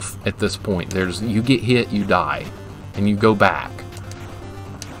no health at this point. You get hit, you die. And you go back.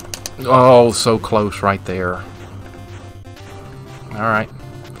 Oh, so close right there. Alright.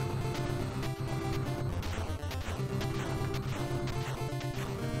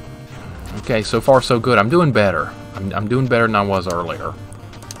 Okay, so far so good. I'm doing better. I'm doing better than I was earlier.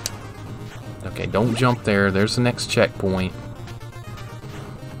 Okay, don't jump there. There's the next checkpoint.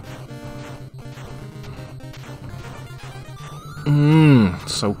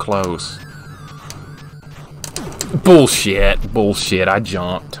 So close. Bullshit. Bullshit. I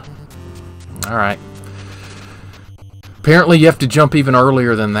jumped. Alright. Apparently you have to jump even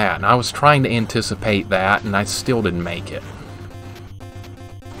earlier than that. And I was trying to anticipate that, and I still didn't make it.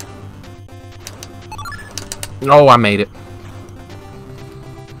 Oh, I made it.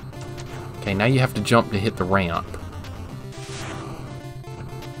 Okay, now you have to jump to hit the ramp.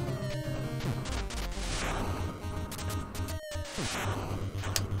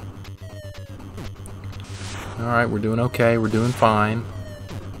 Alright, we're doing okay. We're doing fine.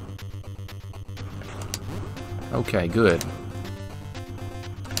 Okay, good.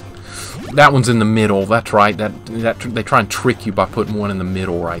 That one's in the middle. That's right. They try and trick you by putting one in the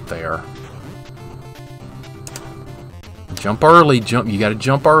middle right there. Jump early. You gotta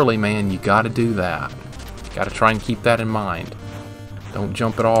jump early, man. You gotta do that. You gotta try and keep that in mind. Don't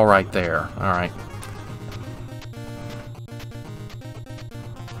jump at all right there. Alright.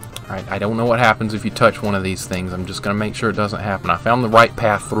 Alright, I don't know what happens if you touch one of these things. I'm just gonna make sure it doesn't happen. I found the right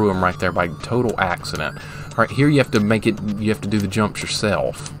path through them right there by total accident. Alright, here you have to make it, you have to do the jumps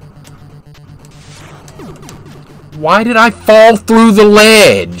yourself. Why did I fall through the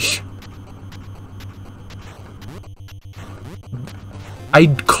ledge? I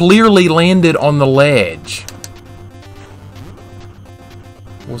clearly landed on the ledge.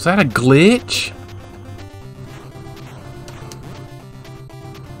 Was that a glitch?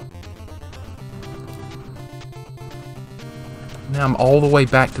 Now I'm all the way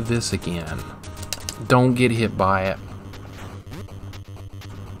back to this again. Don't get hit by it.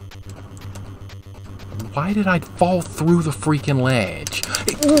 Why did I fall through the freaking ledge?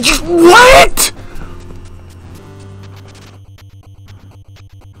 What?!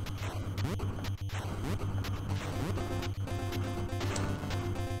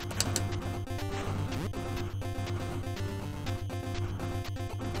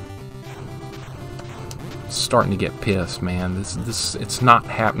 Starting to get pissed, man. It's not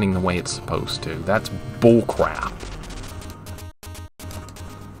happening the way it's supposed to. That's bullcrap.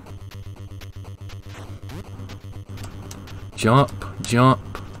 Jump, jump,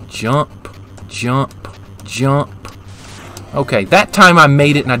 jump, jump, jump. Okay, that time I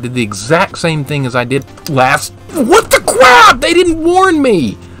made it and I did the exact same thing as I did last. What the crap? They didn't warn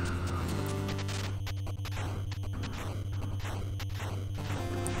me.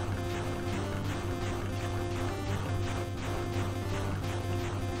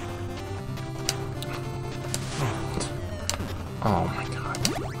 Oh my god.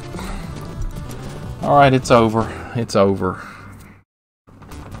 Alright, it's over. It's over.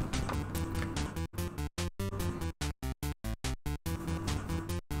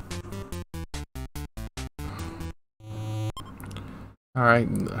 Alright,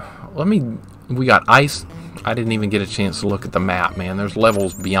 we got ice. I didn't even get a chance to look at the map, man. There's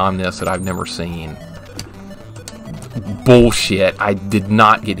levels beyond this that I've never seen. Bullshit. I did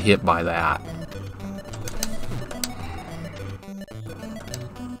not get hit by that.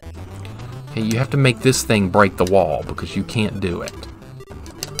 Okay, you have to make this thing break the wall because you can't do it.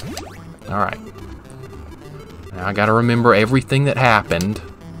 Alright. Now I gotta remember everything that happened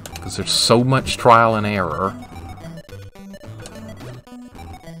because there's so much trial and error.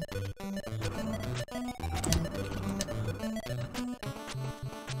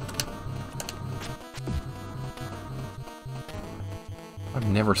 I've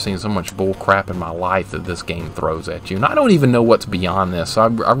never seen so much bull crap in my life that this game throws at you. And I don't even know what's beyond this, so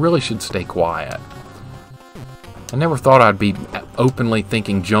I really should stay quiet. I never thought I'd be openly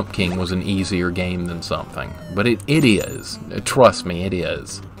thinking Jump King was an easier game than something. But it is. Trust me, it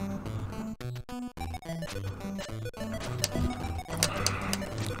is.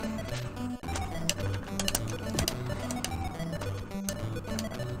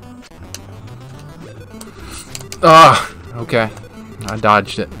 Okay. I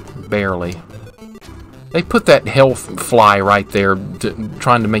dodged it. Barely. They put that health fly right there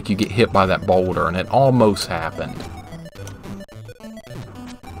trying to make you get hit by that boulder, and it almost happened.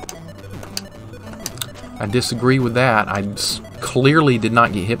 I disagree with that. I clearly did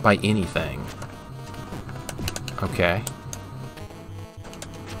not get hit by anything. Okay.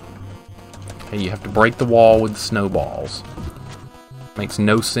 Okay, you have to break the wall with the snowballs. Makes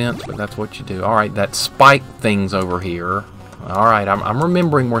no sense, but that's what you do. Alright, that spike thing's over here. Alright, I'm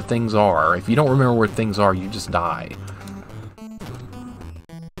remembering where things are. If you don't remember where things are, you just die.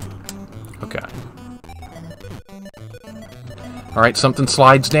 Okay. Alright, something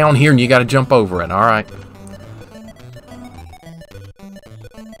slides down here and you gotta jump over it. Alright.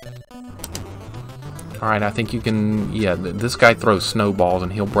 Alright, I think you can... Yeah, this guy throws snowballs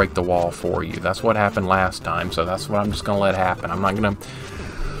and he'll break the wall for you. That's what happened last time, so that's what I'm just gonna let happen. I'm not gonna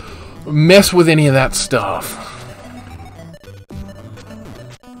mess with any of that stuff.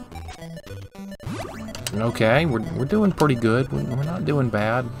 Okay, we're doing pretty good. We're not doing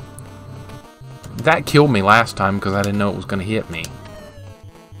bad. That killed me last time because I didn't know it was going to hit me.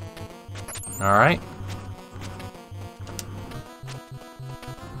 Alright.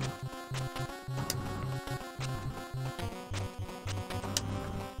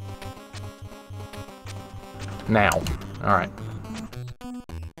 Now. Alright.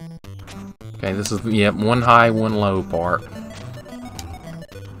 Okay, this is, yep, one high, one low part.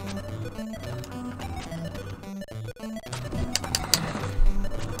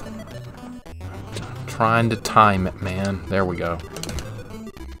 Trying to time it, man. There we go.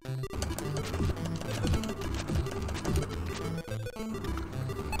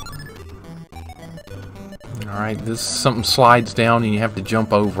 Alright, this something slides down and you have to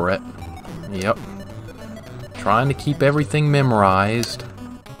jump over it. Yep. Trying to keep everything memorized.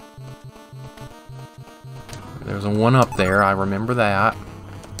 There's a one up there, I remember that.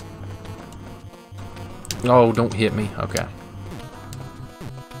 Oh, don't hit me. Okay.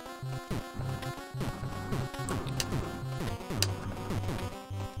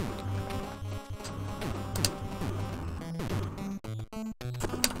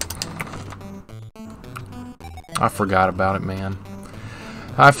 I forgot about it, man.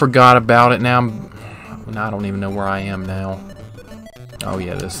 I forgot about it. Now I don't even know where I am now. Oh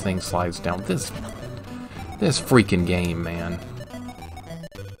yeah, this thing slides down. This freaking game, man.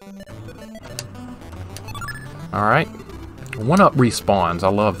 Alright. One-up respawns. I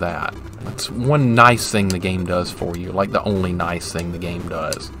love that. That's one nice thing the game does for you. Like the only nice thing the game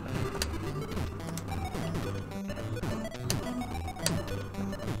does.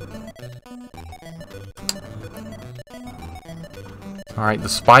 Alright, the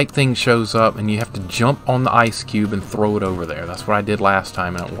spike thing shows up and you have to jump on the ice cube and throw it over there. That's what I did last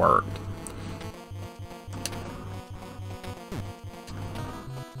time and it worked.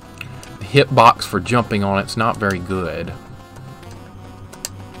 hitbox for jumping on it's not very good.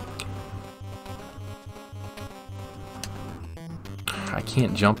 I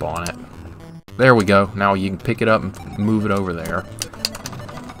can't jump on it. There we go. Now you can pick it up and move it over there.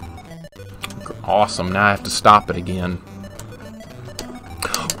 Awesome. Now I have to stop it again.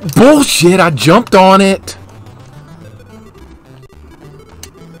 Bullshit! I jumped on it!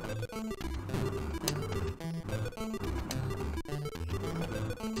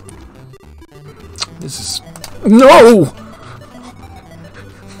 This is... No!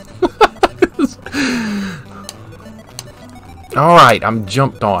 Alright, I'm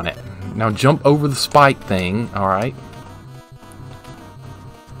jumped on it. Now jump over the spike thing. Alright.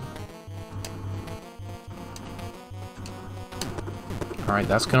 Alright,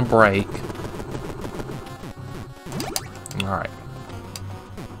 that's gonna break. Alright.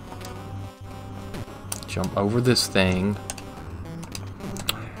 Jump over this thing.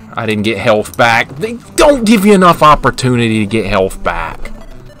 I didn't get health back. They don't give you enough opportunity to get health back.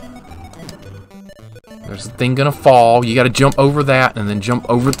 There's a thing gonna fall. You gotta jump over that and then jump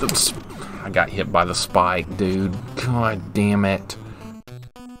over the... I got hit by the spike, dude. God damn it.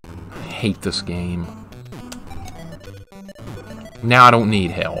 I hate this game. Now I don't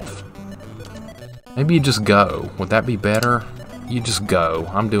need health. Maybe you just go. Would that be better? You just go.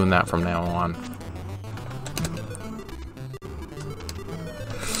 I'm doing that from now on.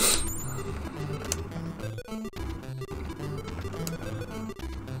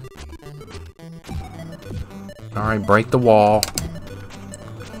 Alright, break the wall.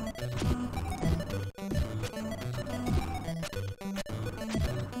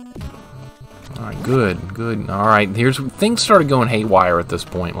 Alright, good, good. Alright, here's... Things started going haywire at this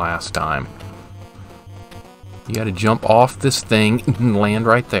point last time. You gotta jump off this thing and land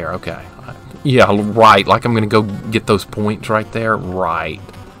right there. Okay. Yeah, right. Like I'm gonna go get those points right there. Right.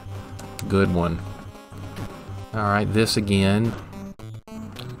 Good one. Alright, this again.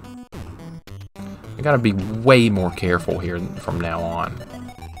 I gotta be way more careful here from now on.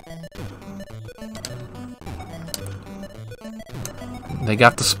 They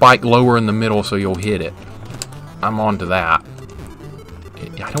got the spike lower in the middle so you'll hit it. I'm on to that.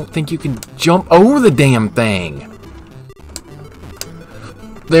 I don't think you can jump over the damn thing.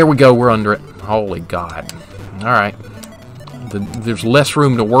 There we go, we're under it. Holy God. Alright. There's less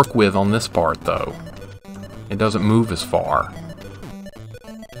room to work with on this part, though. It doesn't move as far.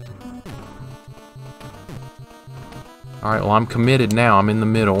 Alright, well, I'm committed now. I'm in the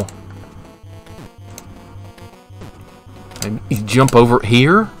middle. You jump over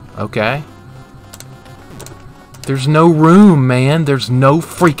here? Okay. There's no room, man. There's no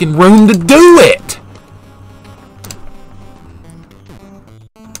freaking room to do it!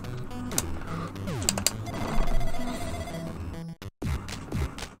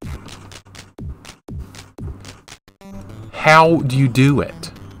 How do you do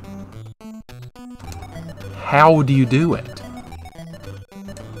it? How do you do it?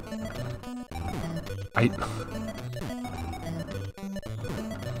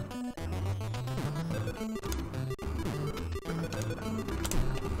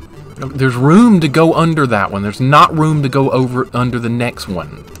 There's room to go under that one. There's not room to go over under the next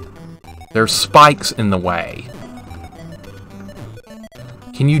one. There's spikes in the way.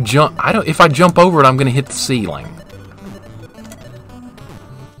 Can you jump? If I jump over it, I'm going to hit the ceiling.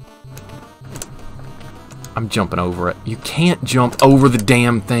 I'm jumping over it. You can't jump over the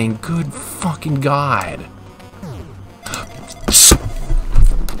damn thing. Good fucking God.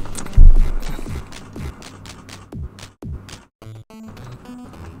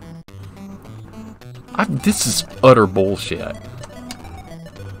 This is utter bullshit.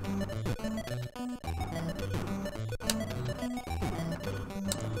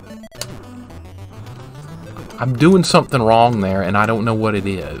 I'm doing something wrong there, and I don't know what it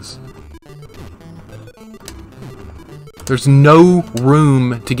is. There's no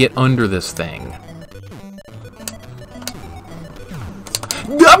room to get under this thing.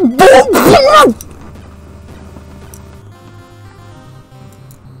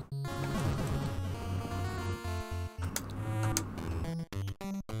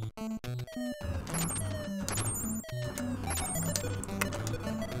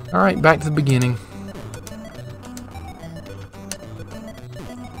 Alright, back to the beginning.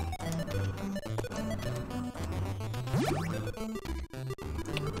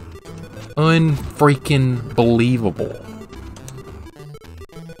 Unfreaking believable.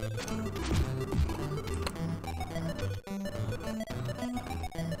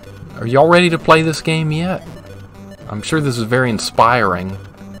 Are y'all ready to play this game yet? I'm sure this is very inspiring.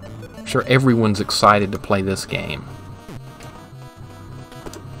 I'm sure everyone's excited to play this game.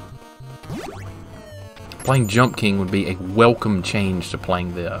 Playing Jump King would be a welcome change to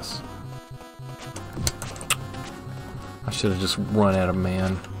playing this. I should have just run at him,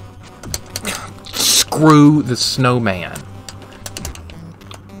 man. Screw the snowman.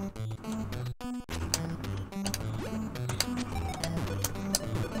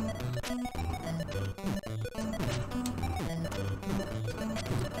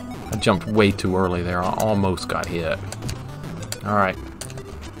 I jumped way too early there. I almost got hit. Alright.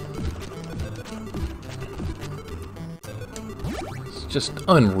 It's just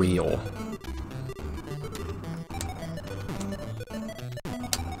unreal.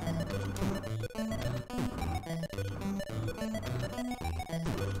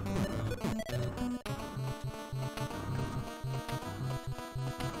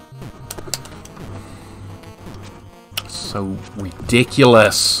 So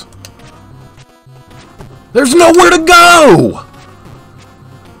ridiculous. There's nowhere to go!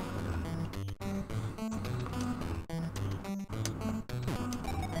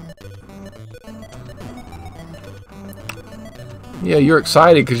 Yeah, you're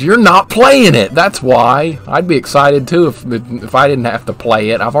excited because you're not playing it. That's why. I'd be excited too if I didn't have to play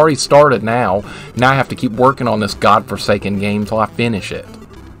it. I've already started now. Now I have to keep working on this godforsaken game till I finish it.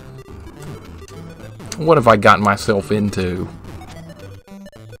 What have I gotten myself into?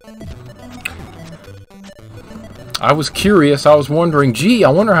 I was curious. I was wondering, gee, I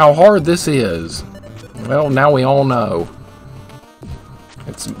wonder how hard this is. Well, now we all know.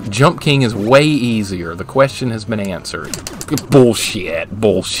 Jump King is way easier. The question has been answered. Bullshit.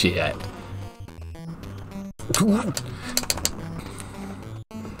 Bullshit. What?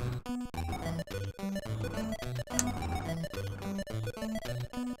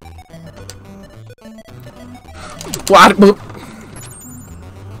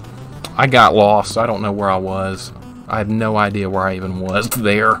 I got lost. I don't know where I was. I have no idea where I even was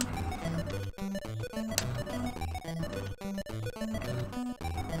there.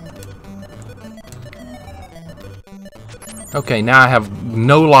 Okay, now I have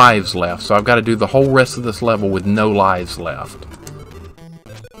no lives left, so I've got to do the whole rest of this level with no lives left.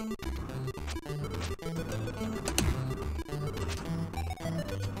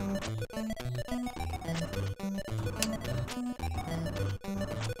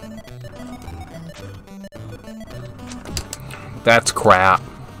 That's crap.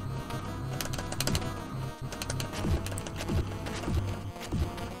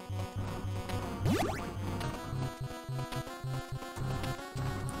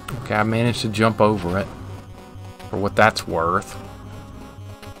 Okay, I managed to jump over it. For what that's worth.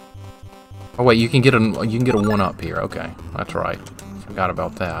 Oh wait, you can get a 1-up here. Okay, that's right. Forgot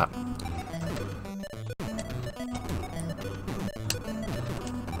about that.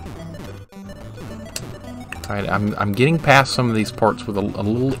 Alright, I'm getting past some of these parts with a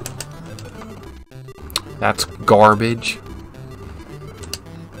little... That's garbage.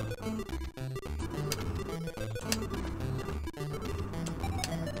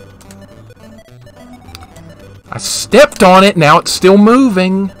 I stepped on it, now it's still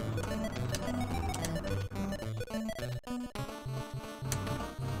moving.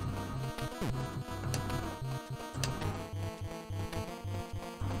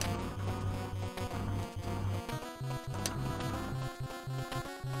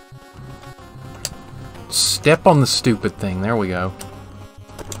 Step on the stupid thing. There we go.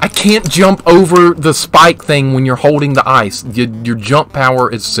 I can't jump over the spike thing when you're holding the ice. Your jump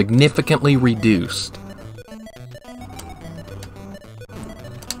power is significantly reduced.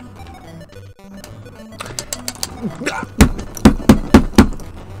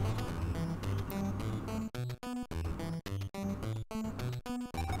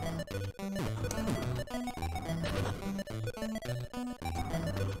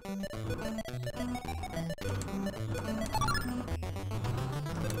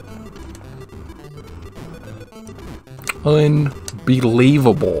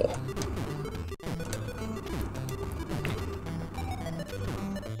 Unbelievable.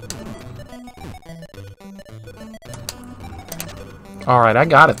 Alright, I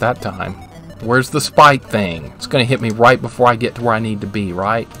got it that time. Where's the spike thing? It's gonna hit me right before I get to where I need to be,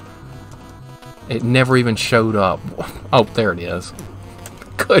 right? It never even showed up. Oh, there it is.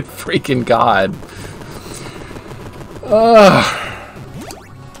 Good freaking God.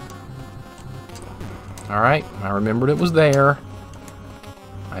 Alright, I remembered it was there.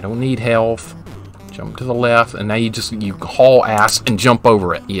 I don't need health. Jump to the left, and now you haul ass and jump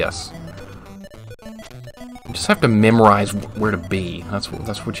over it. Yes. You just have to memorize where to be. That's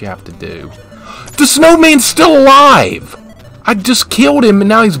what you have to do. The snowman's still alive! I just killed him and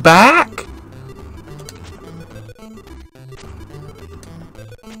now he's back?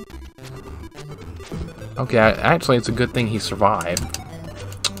 Okay, Okay, actually, it's a good thing he survived.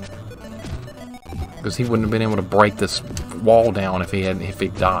 Because he wouldn't have been able to break this wall down if he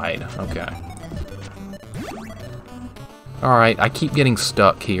died. Okay. Alright, I keep getting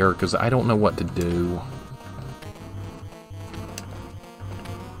stuck here because I don't know what to do.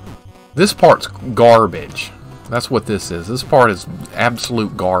 This part's garbage. That's what this is. This part is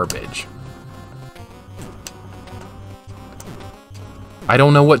absolute garbage. I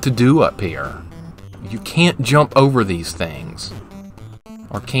don't know what to do up here. You can't jump over these things.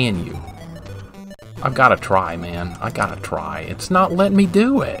 Or can you? I've got to try, man. I got to try. It's not letting me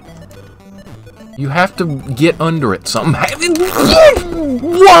do it. You have to get under it somehow.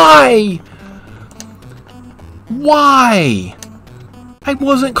 Why? Why? I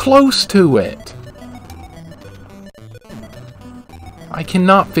wasn't close to it. I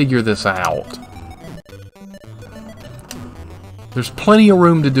cannot figure this out. There's plenty of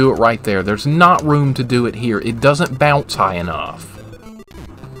room to do it right there. There's not room to do it here. It doesn't bounce high enough.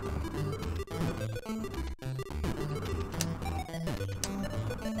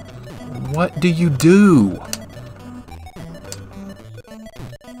 What do you do?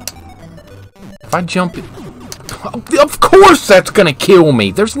 If I jump it... Of course that's gonna kill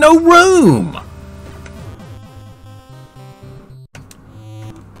me! There's no room!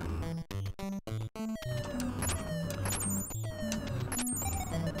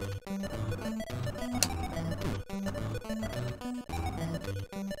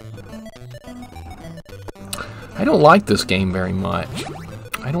 I don't like this game very much.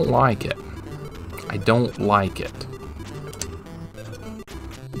 I don't like it. I don't like it.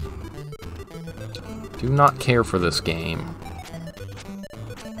 Do not care for this game.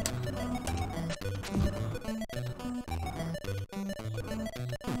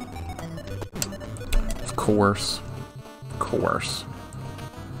 Of course. Of course.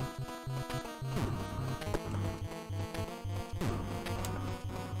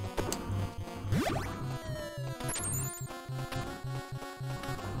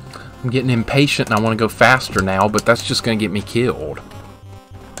 I'm getting impatient and I want to go faster now, but that's just going to get me killed.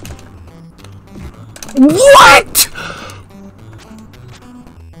 What?!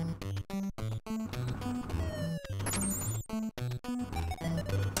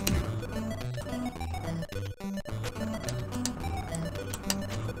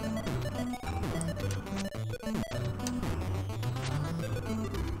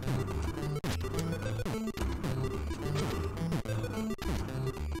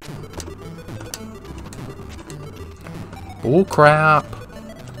 Bull crap.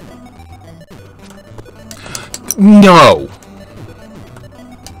 No!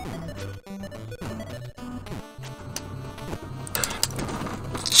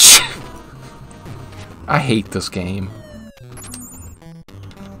 I hate this game.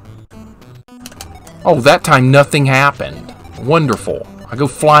 Oh, that time nothing happened. Wonderful. I go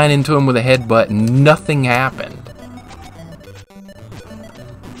flying into him with a headbutt and nothing happened.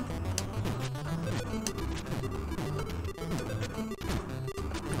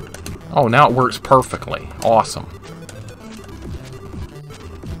 Oh, now it works perfectly. Awesome.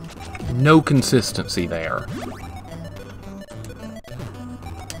 No consistency there.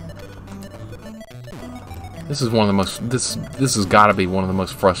 This is one of the most... This has got to be one of the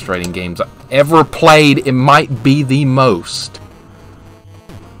most frustrating games I've ever played. It might be the most.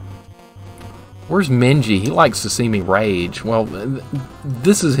 Where's Minji? He likes to see me rage. Well,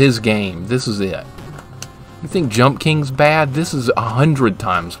 this is his game. This is it. You think Jump King's bad? This is 100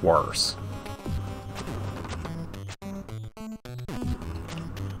 times worse.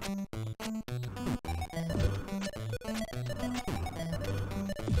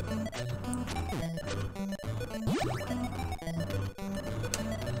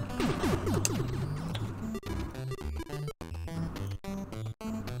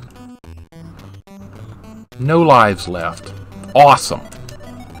 No lives left. Awesome.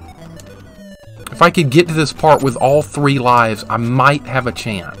 If I could get to this part with all 3 lives, I might have a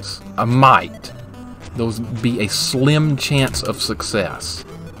chance. I might. Those be a slim chance of success.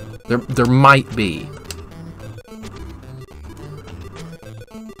 There might be.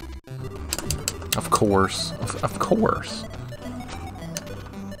 Of course. Of course.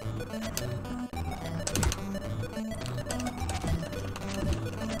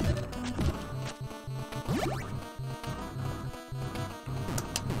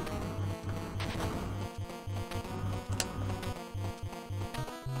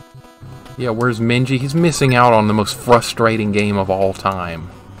 Yeah, where's Minji? He's missing out on the most frustrating game of all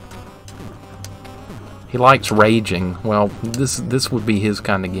time. He likes raging. Well, this would be his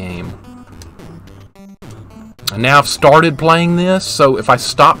kind of game. And now I've started playing this, so if I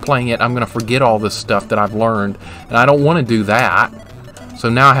stop playing it, I'm going to forget all this stuff that I've learned. And I don't want to do that. So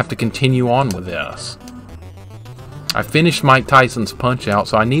now I have to continue on with this. I finished Mike Tyson's Punch-Out,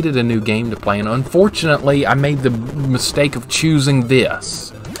 so I needed a new game to play. And unfortunately, I made the mistake of choosing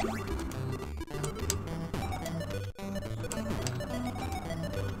this.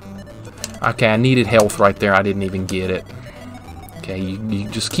 Okay, I needed health right there. I didn't even get it. Okay, you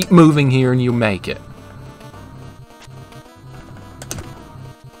just keep moving here and you'll make it.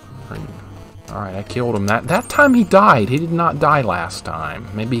 Alright, I killed him. That time he died. He did not die last time.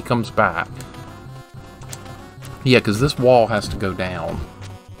 Maybe he comes back. Yeah, because this wall has to go down.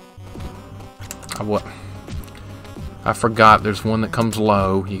 I forgot there's one that comes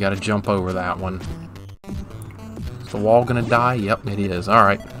low. You got to jump over that one. Is the wall going to die? Yep, it is.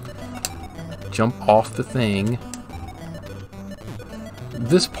 Alright. Jump off the thing.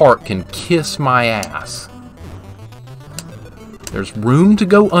 This part can kiss my ass. There's room to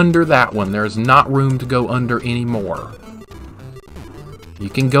go under that one. There's not room to go under anymore. You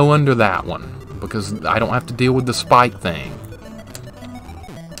can go under that one, because I don't have to deal with the spike thing.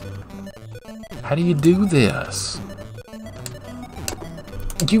 How do you do this?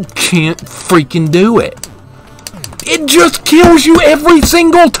 You can't freaking do it. It just kills you every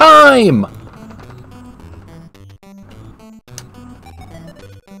single time!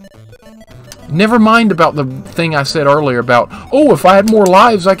 Never mind about the thing I said earlier about, oh, if I had more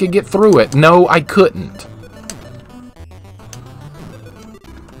lives, I could get through it. No, I couldn't.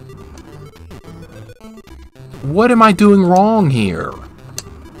 What am I doing wrong here?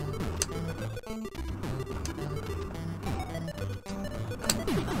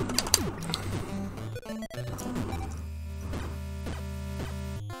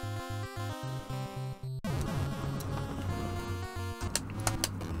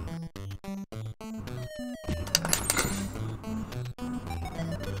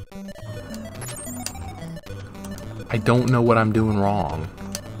 I don't know what I'm doing wrong.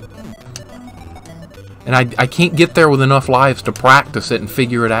 And I can't get there with enough lives to practice it and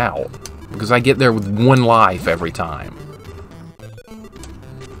figure it out. Because I get there with 1 life every time.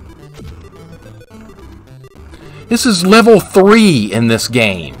 This is level 3 in this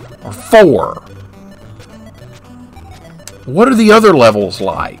game. Or 4. What are the other levels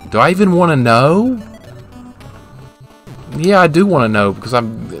like? Do I even want to know? Yeah, I do want to know, because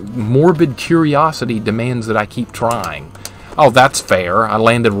morbid curiosity demands that I keep trying. Oh, that's fair. I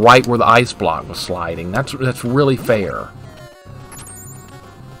landed right where the ice block was sliding. That's really fair.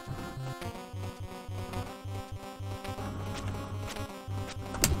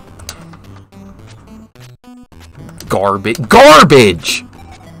 Garbage. Garbage!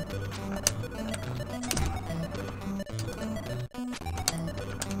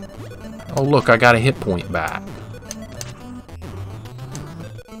 Oh, look, I got a hit point back.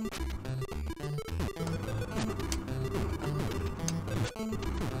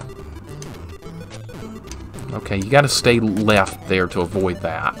 Okay, you gotta stay left there to avoid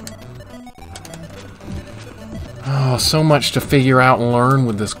that. Oh, so much to figure out and learn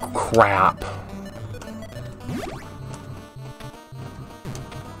with this crap.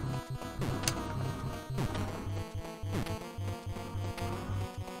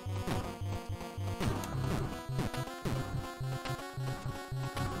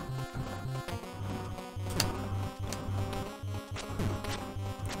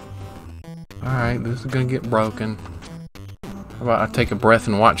 Alright, this is gonna get broken. How about I take a breath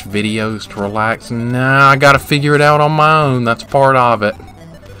and watch videos to relax? Nah, I gotta figure it out on my own. That's part of it.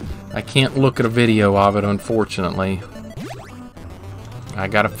 I can't look at a video of it, unfortunately. I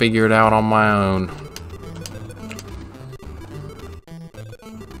gotta figure it out on my own.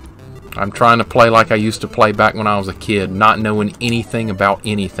 I'm trying to play like I used to play back when I was a kid, not knowing anything about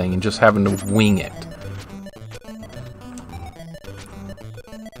anything and just having to wing it.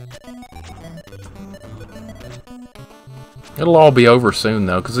 It'll all be over soon,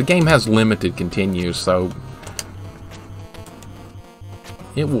 though, because the game has limited continues, so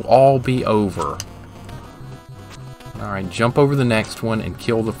it will all be over. Alright, jump over the next one and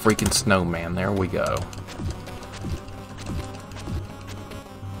kill the freaking snowman. There we go.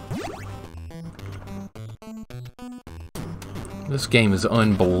 This game is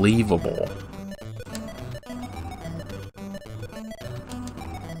unbelievable.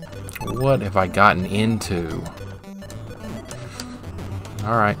 What have I gotten into?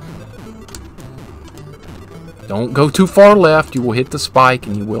 Alright. Don't go too far left. You will hit the spike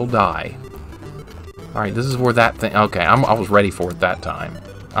and you will die. Alright, this is where that thing... Okay, I was ready for it that time.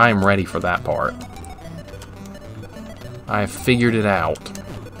 I am ready for that part. I have figured it out.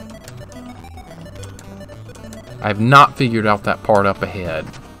 I have not figured out that part up ahead.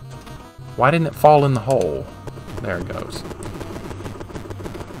 Why didn't it fall in the hole? There it goes.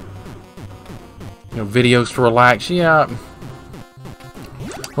 You know, videos to relax. Yeah.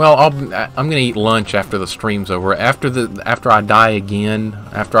 Well, I'm gonna eat lunch after the stream's over. After I die again,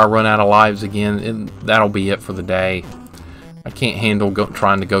 after I run out of lives again, that'll be it for the day. I can't handle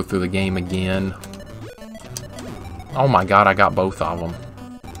trying to go through the game again. Oh my god, I got both of them.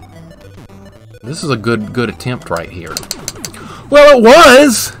 This is a good attempt right here. Well, it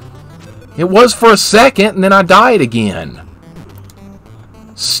was! It was for a second, and then I died again.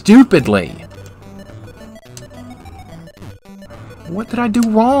 Stupidly. What did I do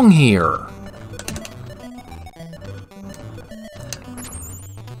wrong here?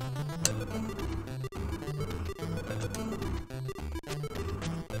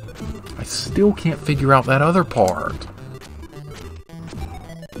 I still can't figure out that other part.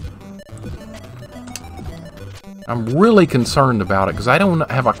 I'm really concerned about it because I don't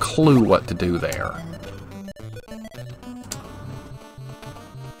have a clue what to do there.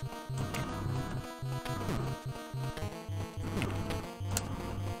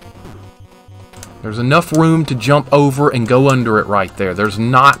 There's enough room to jump over and go under it right there. There's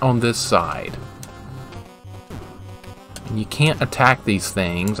not on this side. And you can't attack these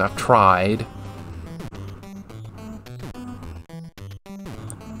things. I've tried.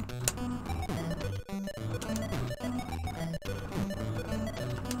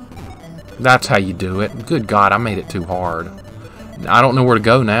 That's how you do it. Good God, I made it too hard. I don't know where to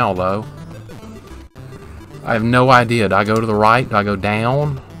go now, though. I have no idea. Do I go to the right? Do I go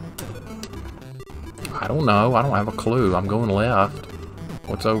down? I don't know. I don't have a clue. I'm going left.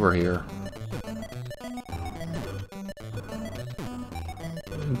 What's over here?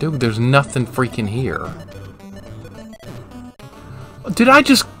 Dude, there's nothing freaking here. Did I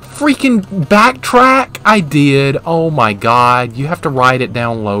just freaking backtrack? I did. Oh my god. You have to write it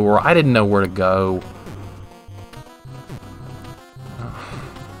down lower. I didn't know where to go.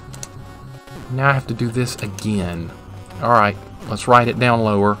 Now I have to do this again. Alright, let's write it down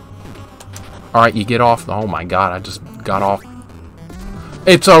lower. Alright, you get off. Oh my god, I just got off.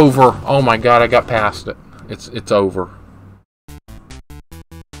 It's over. Oh my god, I got past it. It's over.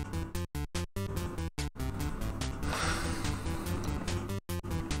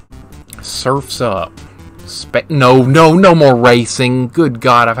 Surf's up. No more racing. Good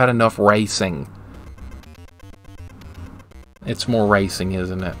God, I've had enough racing. It's more racing,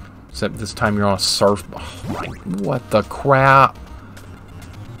 isn't it? Except this time you're on a surf. Oh my, what the crap?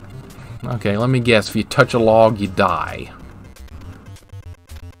 Okay, let me guess. If you touch a log, you die.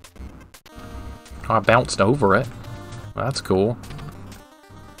 Oh, I bounced over it. That's cool.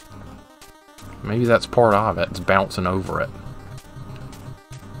 Maybe that's part of it. It's bouncing over it.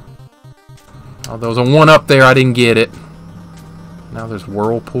 Oh, there was a one up there. I didn't get it. Now there's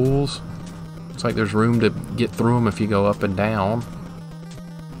whirlpools. Looks like there's room to get through them if you go up and down.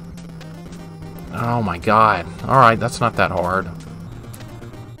 Oh my god. Alright, that's not that hard.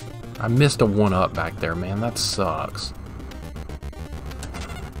 I missed a one-up back there, man. That sucks.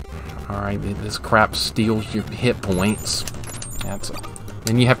 Alright, this crap steals your hit points.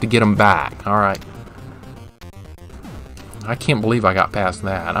 Then you have to get them back. Alright. I can't believe I got past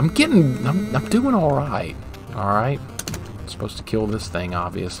that. I'm doing alright. Alright. I'm supposed to kill this thing,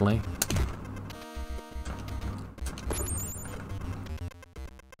 obviously.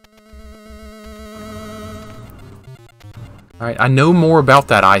 Alright, I know more about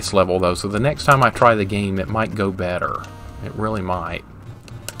that ice level, though, so the next time I try the game, it might go better. It really might.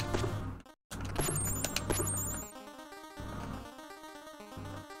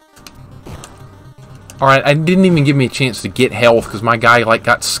 Alright, I didn't even give me a chance to get health, because my guy, like,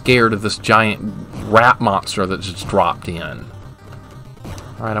 got scared of this giant rat monster that just dropped in.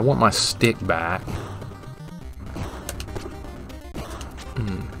 Alright, I want my stick back.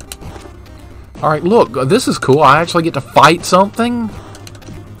 Alright, look, this is cool. I actually get to fight something.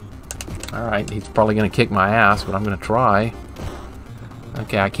 Alright, he's probably going to kick my ass, but I'm going to try.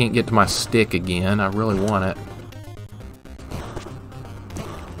 Okay, I can't get to my stick again. I really want it.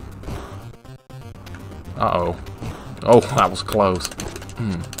 Uh-oh. Oh, that was close.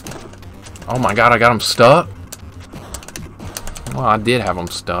 Oh my god, I got him stuck? Well, I did have him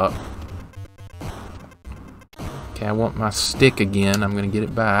stuck. Okay, I want my stick again. I'm going to get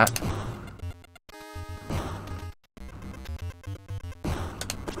it back.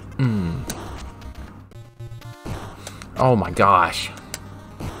 Oh my gosh.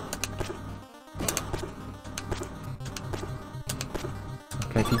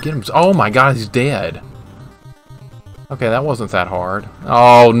 Okay, if you get him... Oh my god, he's dead. Okay, that wasn't that hard.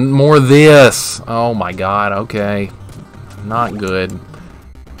 Oh, more of this! Oh my god, okay. Not good.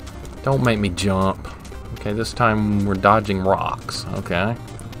 Don't make me jump. Okay, this time we're dodging rocks. Okay.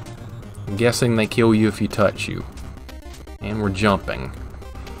 I'm guessing they kill you if you touch you. And we're jumping.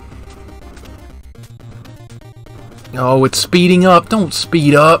 Oh, it's speeding up! Don't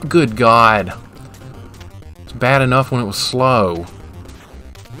speed up! Good God! It's bad enough when it was slow.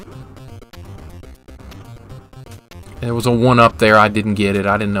 There was a one up there. I didn't get it.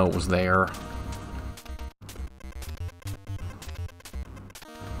 I didn't know it was there.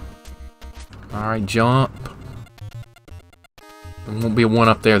 Alright, jump. There won't be a one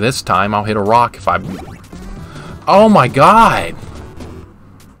up there this time. I'll hit a rock if I... Oh my God!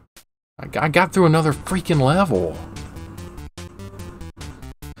 I got through another freaking level.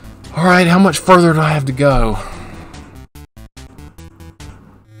 Alright, how much further do I have to go?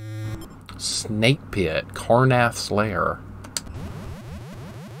 Snake Pit, Karnath's Lair.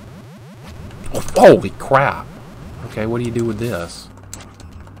 Oh, holy crap! Okay, what do you do with this?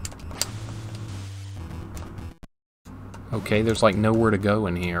 Okay, there's like nowhere to go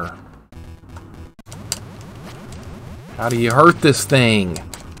in here. How do you hurt this thing?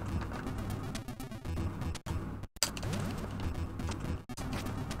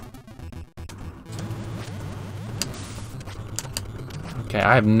 Okay,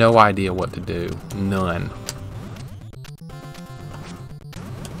 I have no idea what to do. None.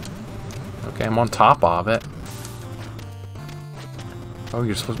 Okay, I'm on top of it. Oh,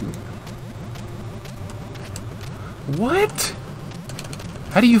 you're supposed to... What?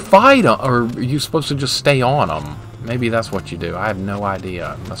 How do you fight them? Or are you supposed to just stay on them? Maybe that's what you do. I have no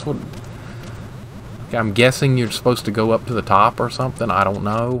idea. That's what... Okay, I'm guessing you're supposed to go up to the top or something. I don't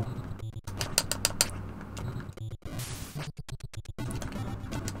know.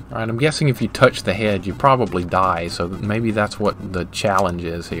 Alright, I'm guessing if you touch the head, you probably die, so maybe that's what the challenge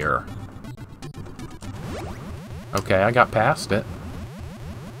is here. Okay, I got past it.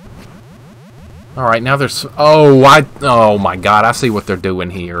 Alright, now there's... Oh my god, I see what they're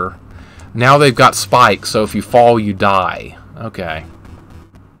doing here. Now they've got spikes, so if you fall, you die. Okay.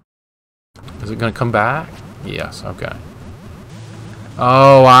 Is it going to come back? Yes, okay.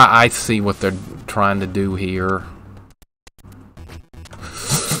 Oh, I see what they're trying to do here.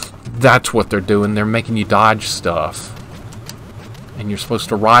 That's what they're doing. They're making you dodge stuff. And you're supposed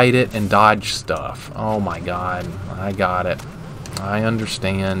to ride it and dodge stuff. Oh my god. I got it. I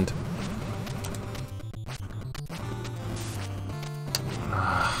understand.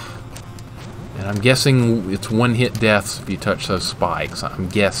 And I'm guessing it's one-hit deaths if you touch those spikes. I'm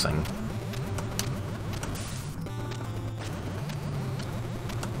guessing.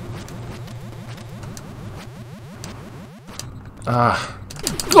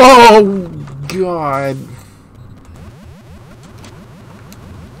 Oh, God.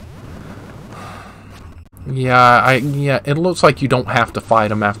 Yeah, it looks like you don't have to fight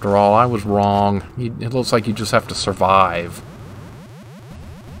them after all. I was wrong. It looks like you just have to survive.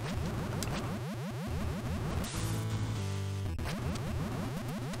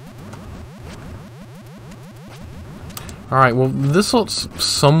 Alright, well, this looks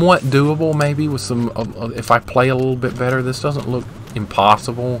somewhat doable, maybe, with some... if I play a little bit better. This doesn't look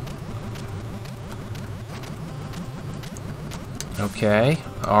impossible. Okay,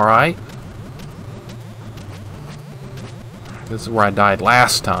 alright. This is where I died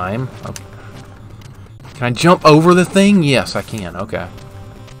last time. Okay. Can I jump over the thing? Yes, I can. Okay.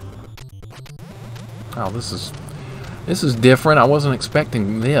 Oh, this is different. I wasn't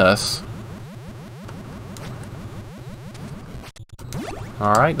expecting this.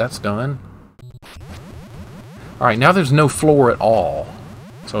 Alright, that's done. Alright, now there's no floor at all.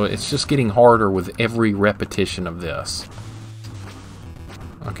 So it's just getting harder with every repetition of this.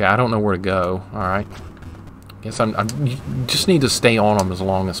 Okay, I don't know where to go. Alright. Guess you just need to stay on them as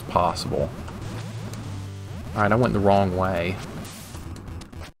long as possible. Alright, I went the wrong way.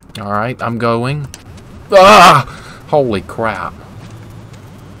 Alright, I'm going. Ah! Holy crap.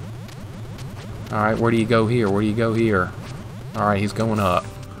 Alright, where do you go here? Where do you go here? Alright, he's going up.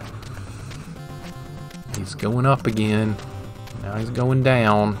 He's going up again. Now he's going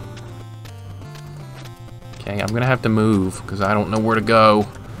down. Okay, I'm gonna have to move because I don't know where to go.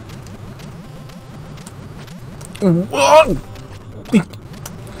 Whoa!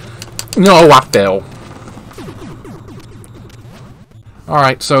 No, I fell.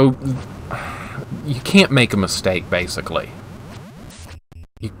 Alright, so you can't make a mistake, basically.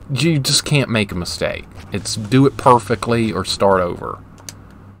 You just can't make a mistake. It's do it perfectly or start over.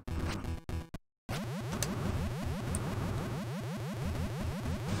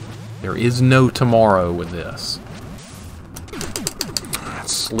 There is no tomorrow with this.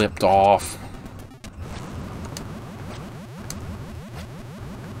 slipped off.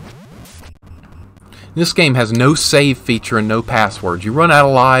 This game has no save feature and no passwords. You run out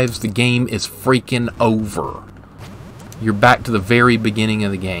of lives, the game is freaking over. You're back to the very beginning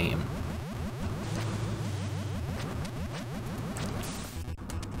of the game.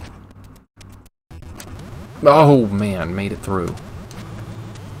 Oh man, made it through.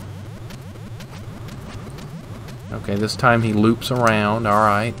 Okay, this time he loops around.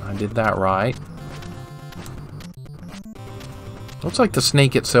 Alright, I did that right. Looks like the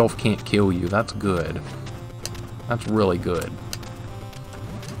snake itself can't kill you. That's good. That's really good.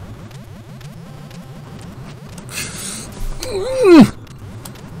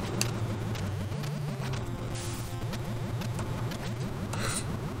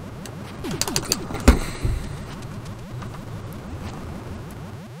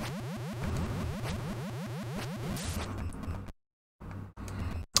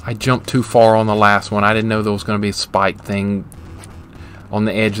 I jumped too far on the last one. I didn't know there was going to be a spike thing on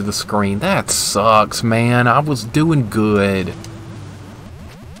the edge of the screen. That sucks, man. I was doing good.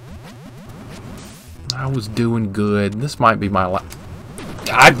 I was doing good. This might be my last.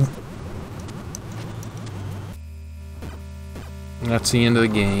 That's the end of the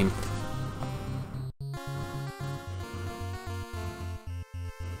game.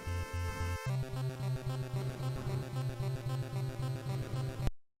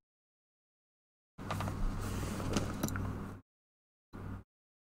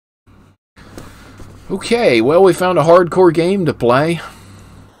 Okay, well, we found a hardcore game to play.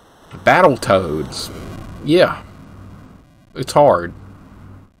 Battletoads. Yeah. It's hard.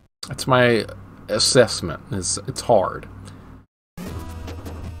 That's my assessment. It's hard.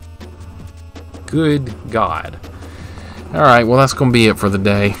 Good God. Alright, well, that's going to be it for the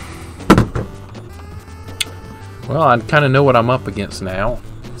day. Well, I kind of know what I'm up against now.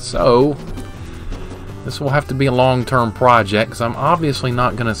 So, this will have to be a long-term project, because I'm obviously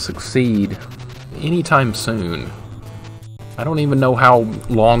not going to succeed anytime soon. I don't even know how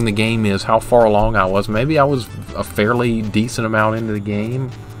long the game is, how far along I was. Maybe I was a fairly decent amount into the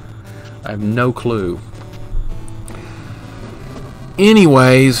game. I have no clue.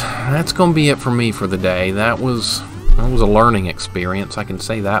 Anyways, that's going to be it for me for the day. That was a learning experience, I can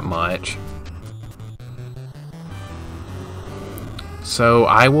say that much. So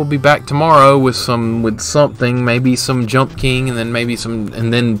I will be back tomorrow with something, maybe some Jump King, and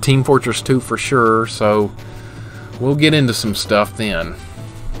then Team Fortress 2 for sure. So we'll get into some stuff then.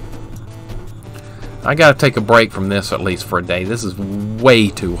 I gotta take a break from this at least for a day. This is way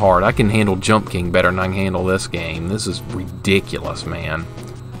too hard. I can handle Jump King better than I can handle this game. This is ridiculous, man.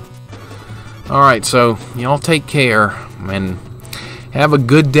 Alright, so y'all take care and have a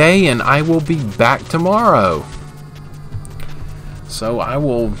good day, and I will be back tomorrow. So I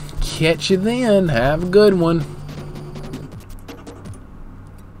will catch you then. Have a good one.